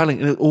compelling.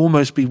 And it'd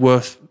almost be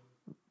worth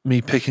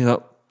me picking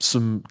up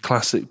some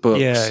classic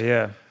books.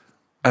 Yeah.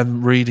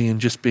 And reading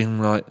and just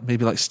being like,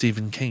 maybe like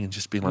Stephen King, and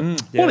just being like,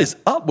 what is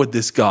up with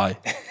this guy?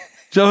 Do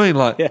you know what I mean?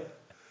 Like,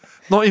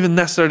 not even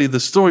necessarily the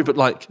story, but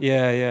like,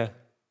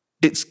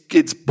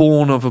 it's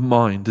born of a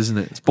mind, isn't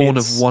it? It's born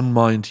of one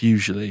mind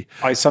usually.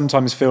 I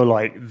sometimes feel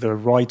like the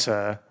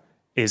writer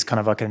is kind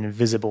of like an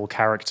invisible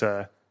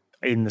character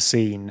in the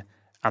scene,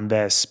 and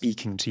they're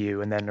speaking to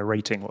you and they're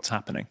narrating what's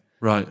happening.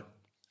 Right.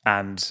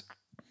 And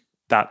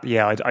that,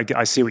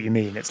 I see what you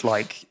mean. It's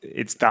like,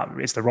 it's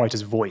the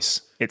writer's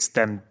voice. It's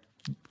them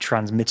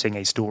transmitting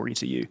a story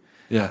to you.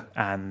 Yeah.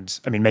 And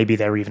I mean, maybe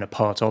they're even a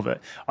part of it.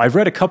 I've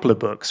read a couple of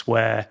books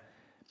where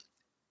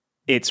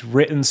it's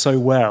written so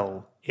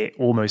well, it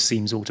almost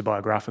seems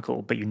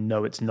autobiographical, but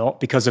it's not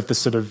because of the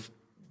sort of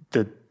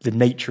the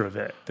nature of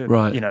it.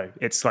 Right.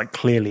 It's like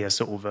clearly a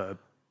sort of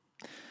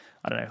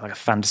like a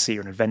fantasy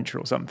or an adventure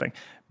or something.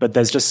 But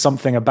there's just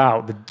something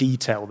about the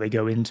detail they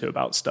go into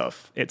about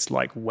stuff. It's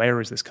like, where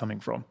is this coming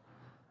from?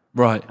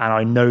 Right. And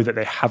I know that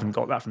they haven't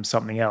got that from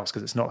something else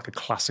because it's not like a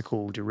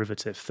classical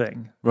derivative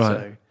thing. Right.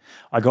 So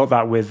I got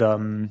that with,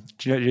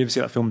 did you ever see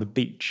that film, The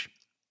Beach?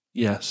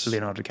 Yes.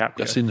 Leonardo DiCaprio.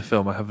 I've seen the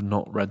film. I have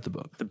not read the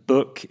book. The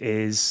book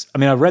is,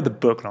 I read the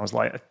book when I was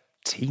like a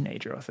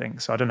teenager, I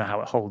think. So I don't know how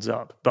it holds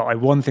up.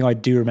 But one thing I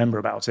do remember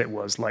about it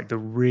was like the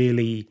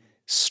really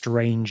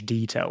strange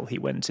detail he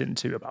went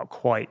into about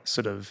quite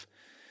sort of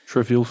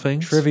trivial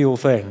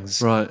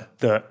things. Right.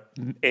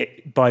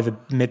 That by the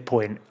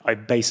midpoint, I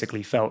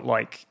basically felt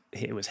like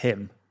it was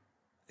him.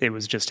 It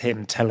was just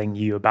him telling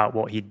you about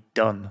what he'd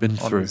done. Been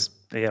through.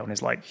 On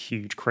his like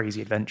huge,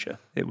 crazy adventure.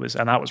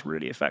 And that was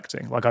really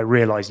affecting. Like I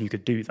realized you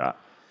could do that.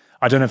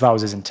 I don't know if that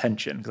was his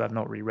intention because I've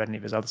not really read any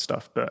of his other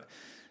stuff, but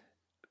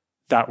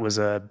that was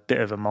a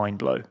bit of a mind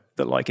blow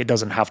that like, it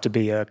doesn't have to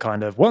be a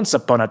kind of once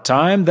upon a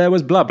time there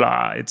was blah,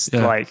 blah. It's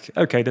like,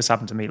 okay, this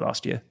happened to me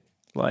last year.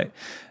 Like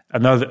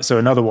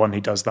another one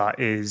who does that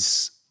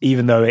is,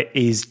 even though it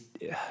is,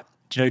 do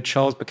you know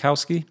Charles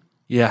Bukowski?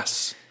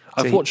 Yes.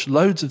 I've watched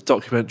loads of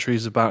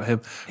documentaries about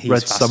him,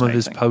 read some of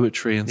his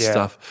poetry and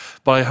stuff,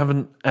 but I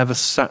haven't ever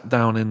sat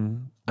down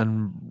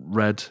and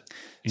read.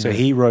 So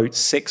he wrote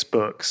 6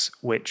 books,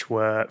 which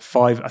were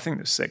 5, I think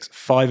there's 6.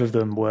 5 of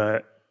them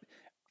were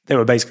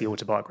basically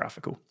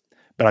autobiographical,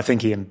 but I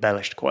think he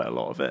embellished quite a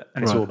lot of it.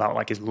 And it's all about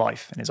like his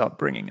life and his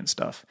upbringing and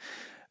stuff.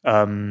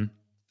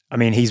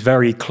 He's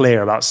very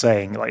clear about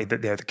saying like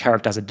that the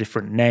character has a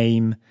different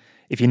name.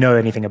 If you know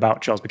anything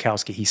about Charles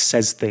Bukowski, he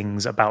says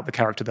things about the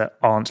character that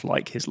aren't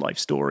like his life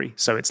story.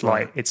 So it's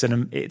like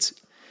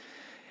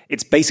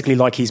it's basically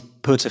like he's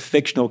put a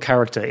fictional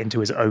character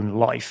into his own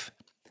life,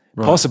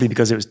 possibly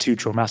because it was too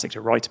traumatic to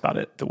write about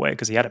it the way,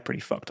 because he had a pretty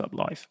fucked up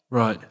life.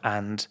 Right.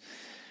 And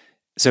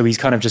so he's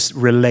kind of just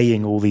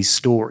relaying all these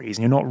stories,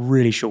 and you're not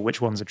really sure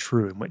which ones are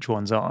true and which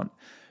ones aren't,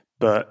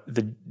 but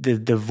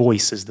the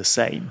voice is the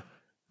same.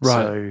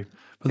 Right. So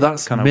but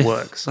that's kind of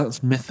works.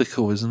 That's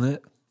mythical, isn't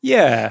it?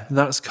 Yeah. And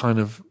that's kind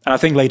of... And I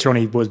think later on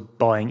he was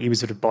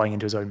sort of buying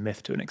into his own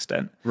myth to an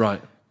extent.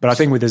 Right. But I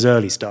think with his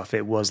early stuff,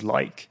 it was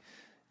like,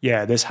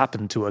 this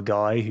happened to a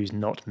guy who's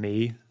not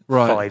me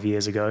 5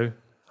 years ago.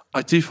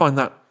 I do find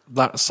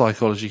that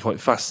psychology quite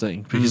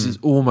fascinating because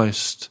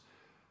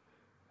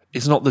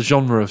it's not the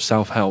genre of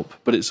self-help,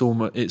 but it's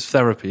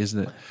therapy,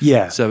 isn't it?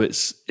 Yeah. So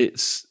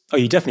it's... Oh,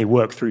 you definitely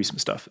work through some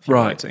stuff if you're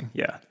writing.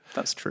 Yeah,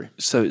 that's true.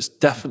 So it's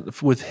definitely,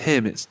 with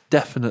him,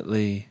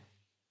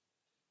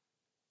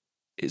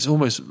 it's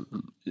almost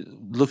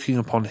looking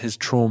upon his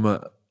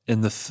trauma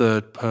in the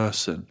third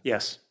person.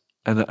 Yes.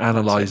 And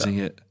analysing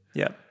it.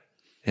 Yeah.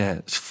 Yeah,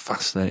 it's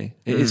fascinating.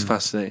 It is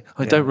fascinating.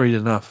 I don't read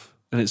enough,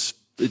 and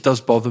it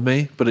does bother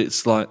me, but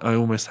it's like I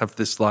almost have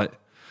this like...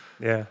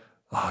 Yeah.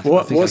 I think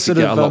I could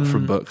get a lot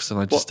from books, and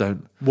I just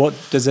don't.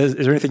 Is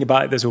there anything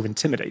about it that sort of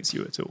intimidates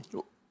you at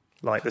all?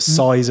 Like the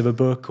size of a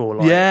book, or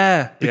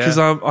like because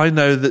I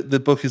know that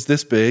the book is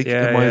this big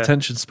and my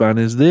attention span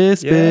is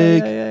this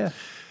big. Yeah.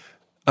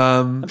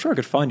 I'm sure I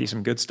could find you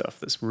some good stuff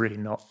that's really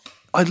not.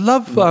 I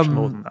love much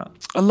more than that.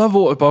 I love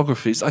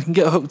autobiographies. I can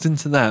get hooked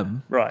into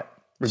them, Right?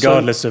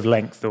 Regardless of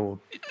length, or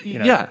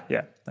yeah.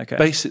 Okay.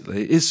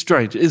 Basically, it's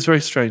strange. It's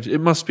very strange. It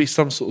must be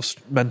some sort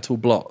of mental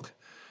block,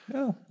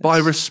 but I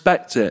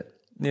respect it.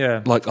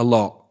 Yeah, like a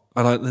lot,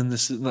 and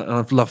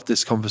I've loved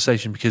this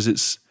conversation because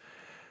it's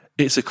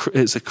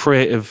a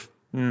creative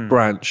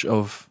branch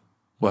of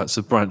it's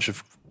a branch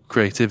of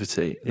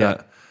creativity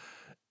that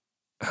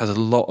has a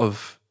lot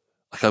of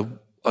like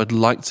I'd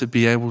like to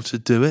be able to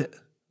do it.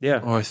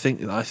 Yeah. Or I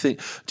think.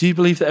 Do you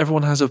believe that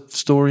everyone has a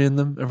story in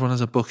them? Everyone has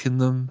a book in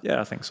them?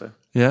 Yeah, I think so.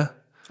 Yeah.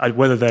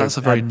 That's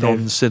a very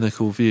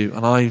non-cynical view,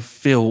 and I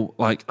feel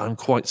like I'm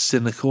quite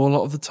cynical a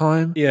lot of the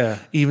time. Yeah.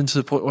 Even to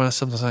the point where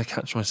sometimes I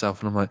catch myself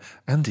and I'm like,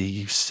 Andy,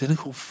 you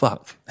cynical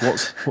fuck.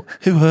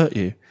 Who hurt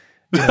you?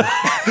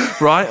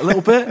 Right, a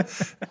little bit.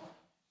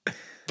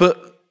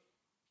 But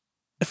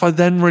if I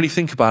then really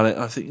think about it,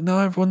 I think, no,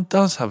 everyone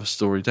does have a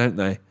story, don't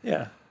they?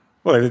 Yeah.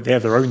 Well, they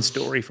have their own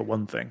story for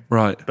one thing.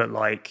 Right. But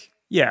like,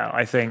 yeah,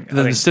 I think. And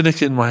then the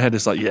cynic in my head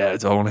is like, yeah, I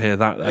don't want to hear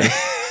that though.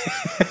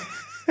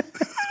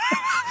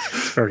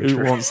 Very Who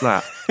true. wants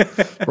that?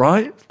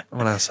 Right? I'm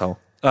an asshole.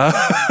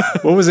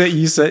 What was it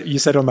you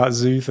said on that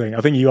zoo thing?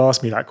 I think you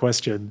asked me that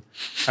question,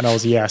 and I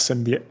was yes,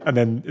 and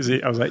then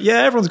I was like,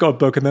 yeah, everyone's got a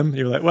book in them.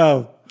 You were like,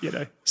 well,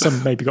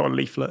 some maybe got a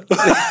leaflet,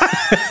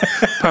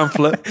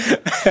 pamphlet.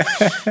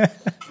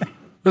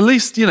 At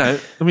least I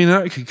mean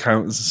that could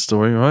count as a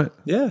story, right?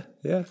 Yeah.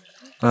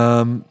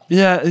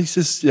 It's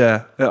just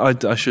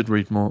I should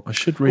read more.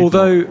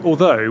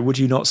 Although, would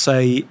you not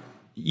say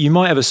you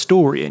might have a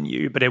story in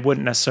you, but it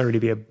wouldn't necessarily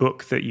be a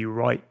book that you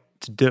write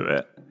to do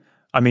it?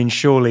 I mean,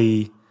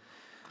 surely,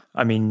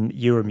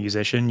 you're a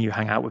musician, you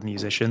hang out with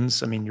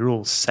musicians. I mean, you're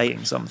all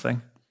saying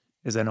something.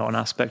 Is there not an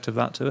aspect of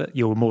that to it?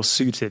 You're more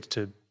suited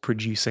to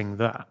producing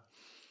that.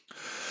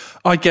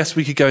 I guess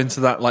we could go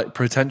into that like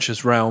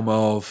pretentious realm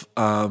of,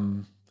 my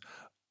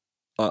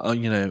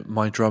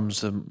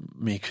drums are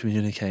me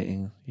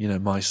communicating,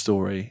 my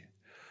story.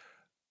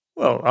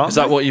 Well, is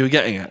that what you were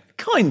getting at?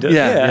 Kind of,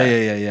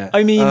 yeah.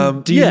 I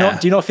mean, do you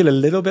not feel a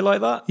little bit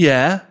like that?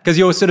 Yeah, because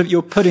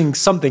you're putting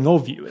something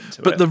of you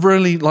into it. But the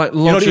really like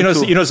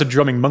logical, you're not a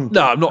drumming monkey.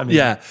 No, I'm not.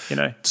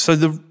 So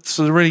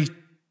the really,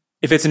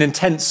 if it's an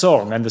intense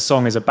song and the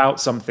song is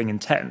about something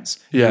intense,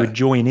 you would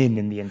join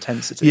in the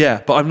intensity.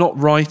 Yeah, but I'm not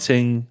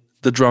writing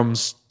the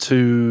drums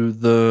to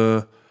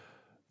the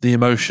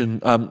emotion,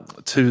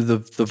 to the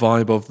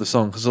vibe of the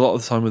song, because a lot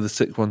of the time with the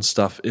Sick One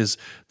stuff is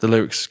the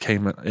lyrics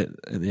came at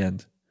the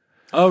end.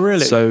 Oh,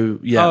 really? So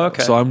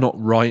okay. So I'm not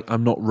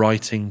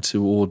writing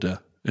to order,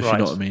 if you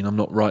know what I mean. I'm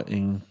not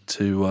writing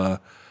to.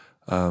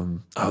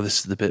 This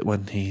is the bit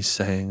when he's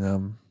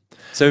saying.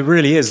 So it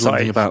really is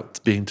something like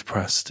about being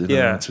depressed in an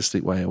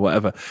artistic way or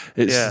whatever.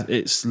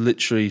 It's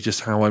literally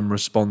just how I'm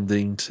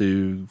responding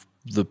to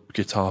the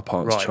guitar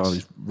parts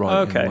Charlie's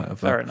writing or whatever.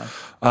 Fair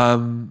enough.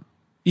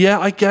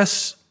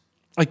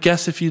 I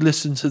guess if you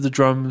listen to the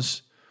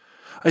drums.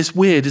 It's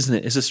weird, isn't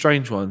it? It's a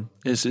strange one.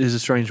 It is a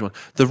strange one.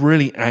 The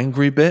really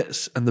angry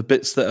bits and the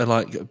bits that are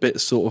like a bit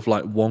sort of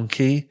like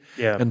wonky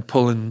and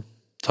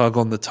tug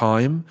on the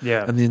time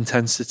and the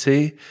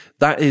intensity,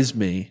 that is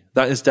me.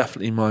 That is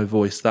definitely my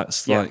voice.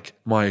 That's like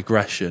my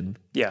aggression.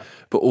 Yeah.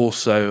 But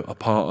also a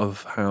part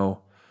of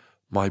how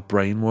my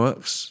brain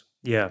works.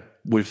 Yeah.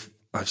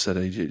 I've said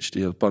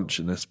ADHD a bunch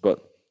in this,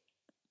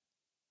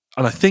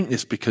 and I think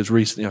this because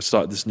recently I've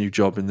started this new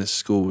job in this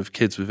school with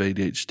kids with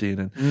ADHD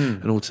and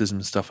autism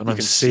and stuff, and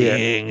I'm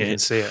seeing it. You can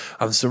see it.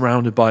 I'm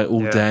surrounded by it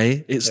all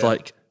day. It's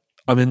like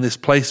I'm in this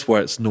place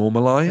where it's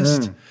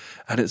normalized,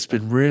 and it's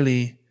been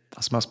really...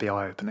 That must be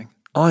eye-opening.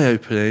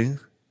 Eye-opening.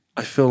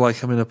 I feel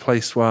like I'm in a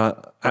place where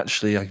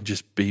actually I can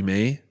just be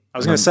me. I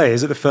was going to say,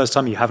 is it the first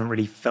time you haven't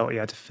really felt you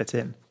had to fit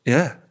in?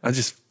 Yeah, I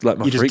just let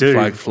my freak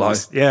flag fly.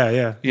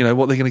 Yeah. You know,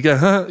 what they're going to go,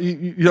 huh?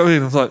 You know what I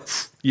mean? I was like,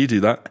 you do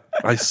that.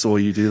 I saw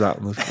you do that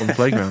on the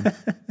playground.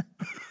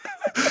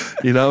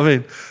 You know what I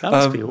mean? That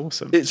must be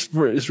awesome. It's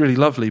really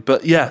lovely.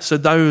 But yeah, so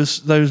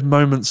those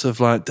moments of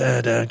like,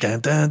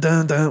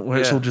 where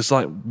it's all just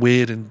like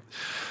weird and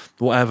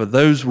whatever,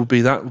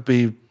 that would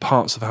be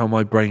parts of how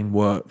my brain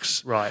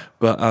works. Right.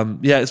 But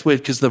it's weird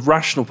because the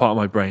rational part of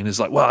my brain is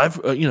like, well,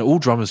 all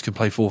drummers can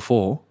play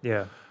 4/4.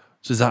 Yeah.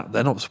 So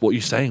they're not what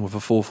you're saying with a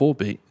 4/4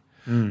 beat.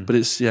 But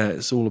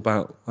it's all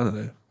about, I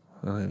don't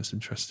know, it's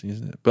interesting,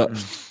 isn't it? But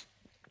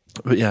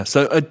yeah,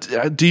 so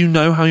do you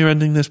know how you're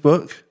ending this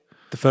book?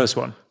 The first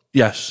one?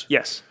 Yes.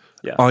 Yes.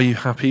 Yeah. Are you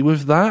happy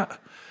with that?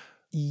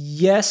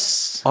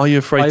 Yes. Are you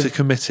afraid to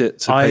commit it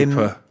to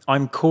paper?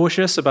 I'm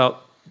cautious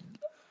about...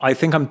 I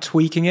think I'm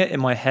tweaking it in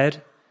my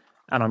head,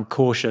 and I'm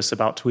cautious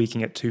about tweaking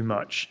it too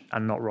much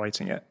and not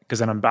writing it, because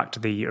then I'm back to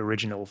the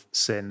original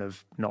sin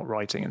of not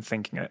writing and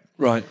thinking it.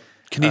 Right.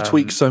 Can you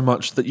tweak so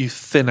much that you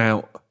thin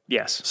out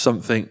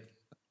something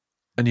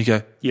and you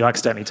go... You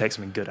accidentally take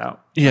something good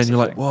out. Yeah, and you're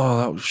like,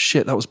 wow,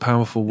 that was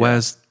powerful. Yeah.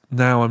 Whereas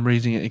now I'm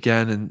reading it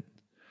again and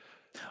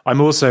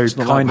I'm also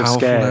not kind that of powerful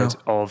scared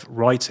now. of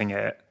writing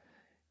it,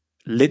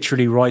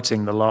 literally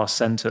writing the last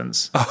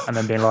sentence and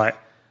then being like,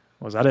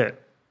 was that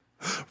it?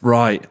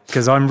 Right.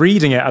 Because I'm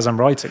reading it as I'm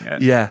writing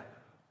it. Yeah.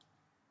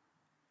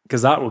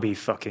 Because that would be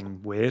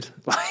fucking weird.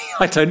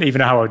 I don't even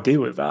know how I'd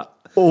deal with that.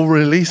 Or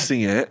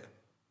releasing it,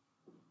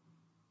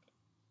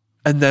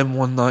 and then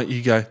one night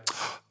you go,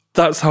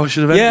 that's how I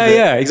should have ended it.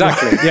 Yeah,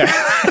 exactly. Yeah.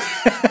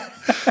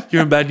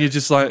 You're in bed and you're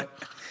just like,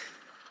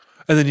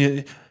 and then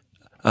you,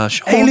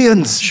 Sean,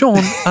 Aliens.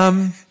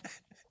 Sean,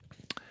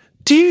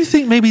 do you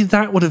think maybe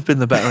that would have been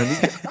the better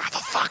ending? Oh,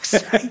 for fuck's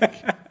sake.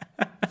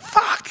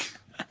 Fuck.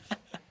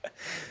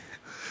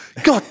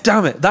 God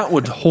damn it. That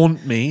would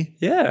haunt me.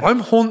 Yeah. I'm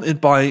haunted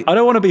by I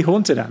don't want to be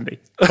haunted, Andy,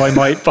 by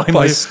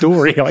my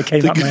story I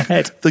came out of my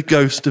head. the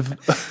ghost of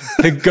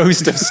The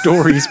ghost of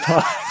stories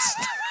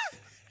past.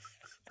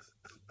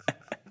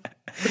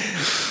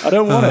 I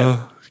don't want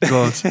it.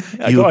 God.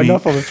 I got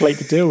enough on the plate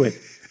to deal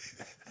with.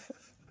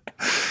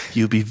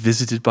 You'll be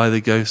visited by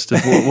the ghost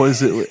of what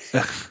is it?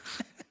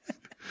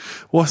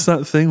 What's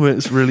that thing where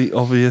it's really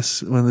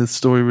obvious, when the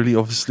story really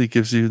obviously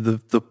gives you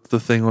the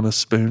thing on a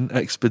spoon?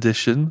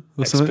 Expedition?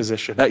 Or something?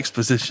 Exposition.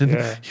 Exposition.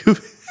 Yeah.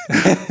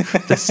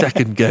 The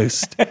second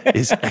ghost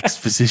is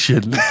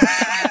exposition.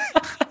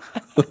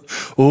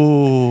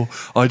 Oh,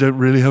 I don't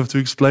really have to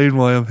explain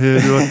why I'm here,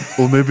 do I?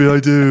 Or maybe I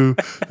do,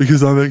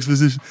 because I'm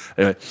exposition.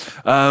 Anyway.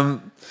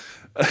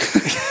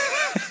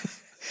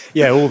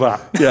 Yeah, all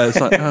that. Yeah,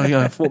 it's like, oh yeah,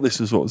 I thought this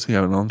was what was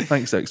going on.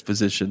 Thanks,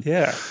 exposition.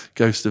 Yeah.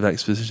 Ghost of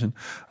exposition.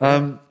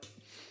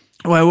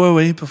 Where were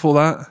we before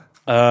that?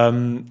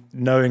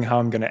 Knowing how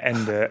I'm going to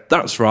end it.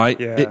 That's right.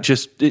 Yeah. It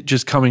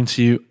just coming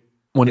to you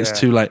when it's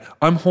too late.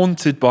 I'm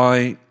haunted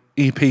by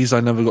EPs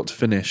I never got to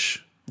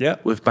finish. Yeah.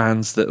 With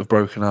bands that have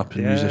broken up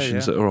and Yeah,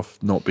 musicians that are off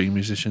not being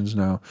musicians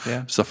now.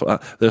 Yeah. Stuff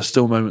like that. There are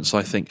still moments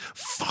I think,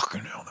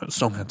 fucking hell, that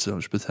song had so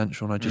much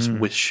potential, and I just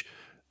wish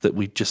that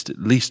we just at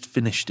least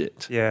finished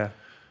it. Yeah.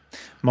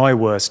 My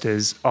worst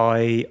is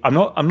I'm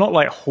not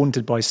like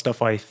haunted by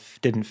stuff I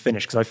didn't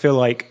finish, because I feel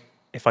like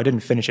if I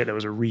didn't finish it, there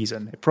was a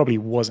reason. It probably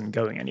wasn't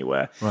going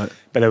anywhere. Right.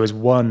 But there was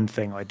one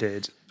thing I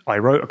did. I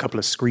wrote a couple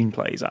of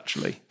screenplays,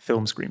 actually,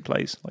 film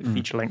screenplays, like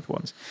feature-length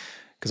ones,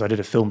 because I did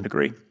a film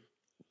degree,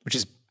 which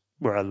is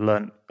where I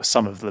learned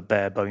some of the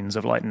bare bones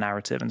of like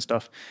narrative and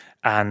stuff.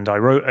 And I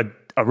wrote a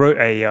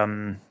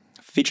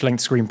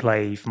feature-length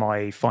screenplay for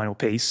my final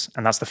piece,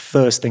 and that's the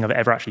first thing I've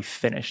ever actually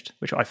finished,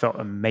 which I felt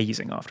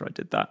amazing after I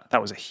did that.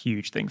 That was a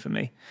huge thing for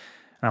me.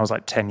 And that was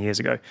like 10 years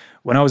ago.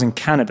 When I was in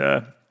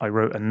Canada, I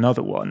wrote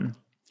another one,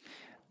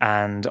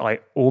 and I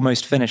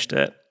almost finished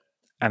it,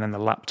 and then the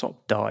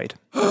laptop died.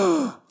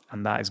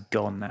 And that is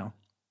gone now.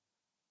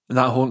 And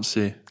that haunts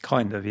you?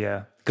 Kind of,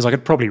 yeah. Because I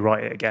could probably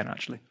write it again,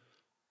 actually.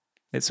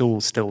 It's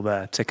all still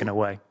there, ticking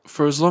away.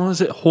 For as long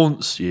as it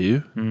haunts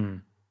you,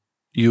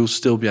 you'll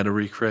still be able to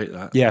recreate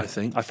that, Yeah, I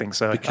think. I think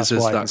so. Because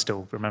that's why I that, can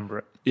still remember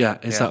it. yeah,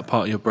 it's that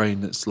part of your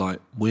brain that's like,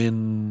 we're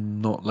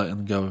not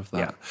letting go of that.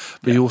 Yeah.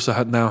 But you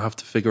also now have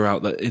to figure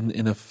out that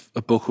in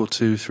a book or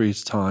 2,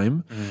 3's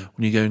time,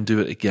 when you go and do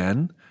it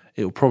again,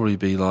 it'll probably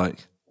be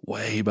like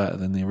way better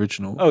than the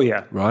original. Oh,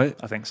 yeah. Right?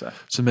 I think so.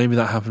 So maybe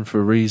that happened for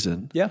a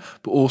reason. Yeah.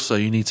 But also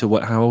you need to,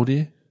 how old are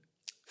you?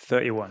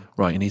 31.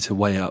 Right, you need to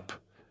weigh up,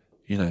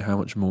 how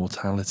much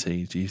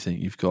mortality do you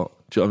think you've got?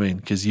 Do you know what I mean?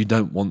 Because you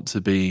don't want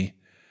to be,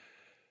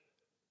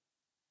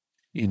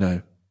 we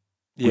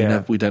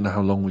don't know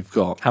how long we've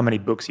got. How many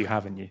books you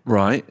have in you.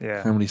 Right.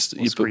 Yeah. How many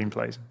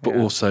screenplays. But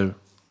also,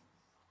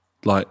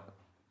 like,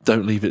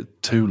 don't leave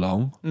it too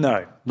long.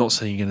 No. Not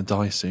saying you're going to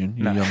die soon,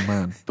 you're a young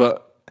man.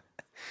 But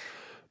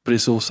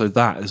it's also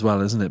that as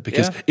well, isn't it?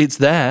 Because it's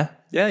there.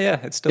 Yeah,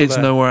 it's still It's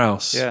there. nowhere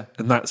else. Yeah.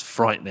 And that's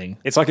frightening.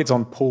 It's like it's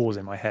on pause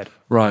in my head.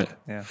 Right.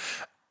 Yeah.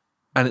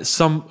 And at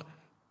some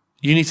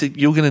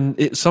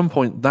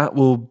point that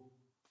will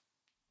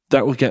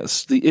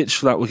get, the itch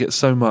for that will get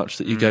so much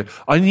that you go,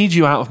 I need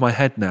you out of my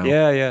head now.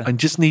 Yeah. I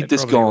just need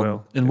this probably gone.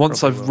 will. And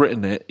once I've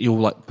written it, you'll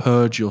like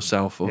purge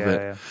yourself of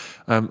it.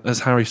 Yeah. As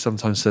Harry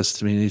sometimes says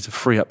to me, you need to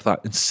free up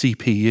that in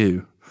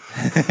CPU.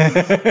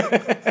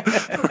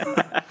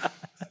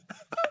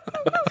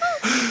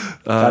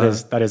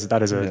 That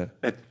is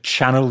a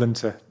channel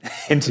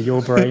into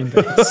your brain.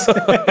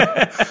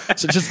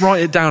 So just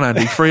write it down,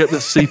 Andy. Free up the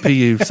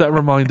CPU. Set a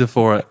reminder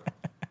for it.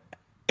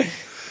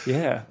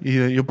 Yeah.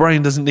 Your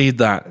brain doesn't need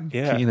that.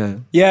 Yeah.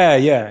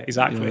 Yeah,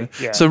 exactly.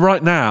 Yeah. So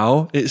right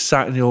now it's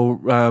sat in your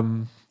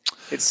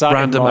it's sat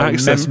random in my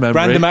access memory.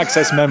 Random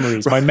access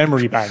memories, my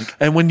memory bank.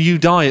 And when you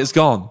die, it's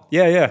gone.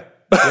 Yeah.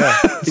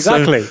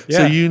 Exactly.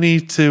 So you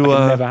need to.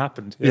 It never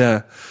happened.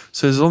 Yeah.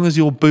 So as long as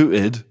you're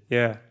booted,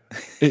 Yeah.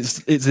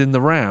 it's in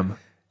the RAM.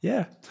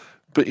 Yeah.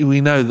 But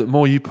we know that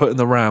more you put in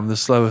the RAM, the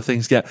slower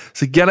things get.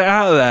 So get it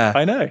out of there.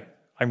 I know.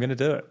 I'm going to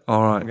do it.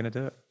 All right. I'm going to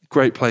do it.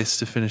 Great place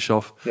to finish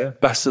off. Yeah.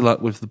 Best of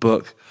luck with the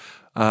book.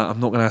 I'm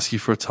not going to ask you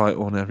for a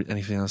title or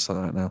anything else like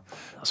that now.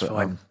 That's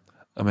fine.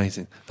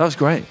 Amazing. That was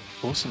great.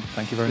 Awesome.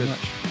 Thank you very much.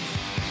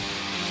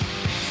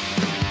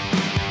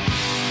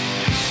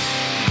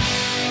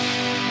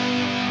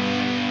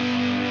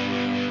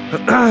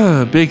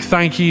 Big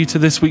thank you to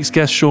this week's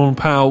guest, Sean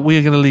Powell. We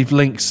are going to leave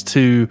links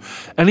to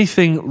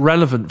anything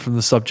relevant from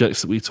the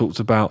subjects that we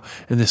talked about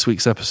in this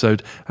week's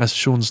episode. As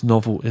Sean's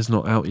novel is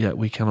not out yet,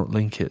 we cannot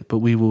link it, but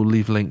we will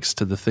leave links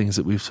to the things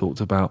that we've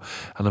talked about,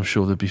 and I'm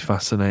sure they'll be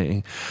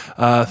fascinating.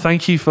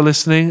 Thank you for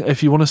listening.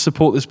 If you want to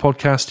support this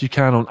podcast, you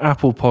can on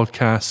Apple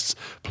Podcasts.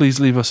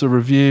 Please leave us a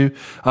review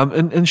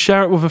and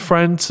share it with a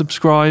friend.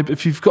 Subscribe.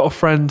 If you've got a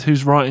friend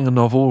who's writing a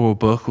novel or a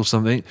book or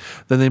something,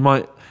 then they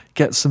might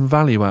get some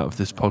value out of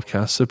this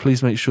podcast. So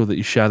please make sure that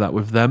you share that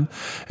with them.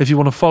 If you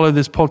want to follow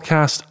this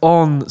podcast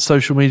on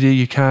social media,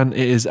 you can.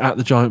 It is at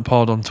The Giant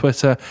Pod on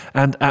Twitter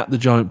and at The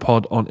Giant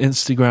Pod on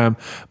Instagram.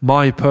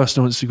 My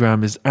personal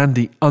Instagram is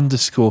Andy_TGP.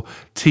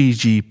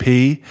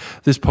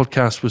 This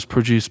podcast was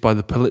produced by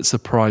the Pulitzer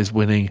Prize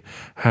winning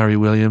Harry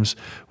Williams.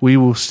 We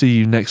will see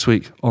you next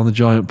week on The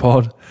Giant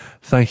Pod.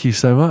 Thank you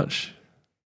so much.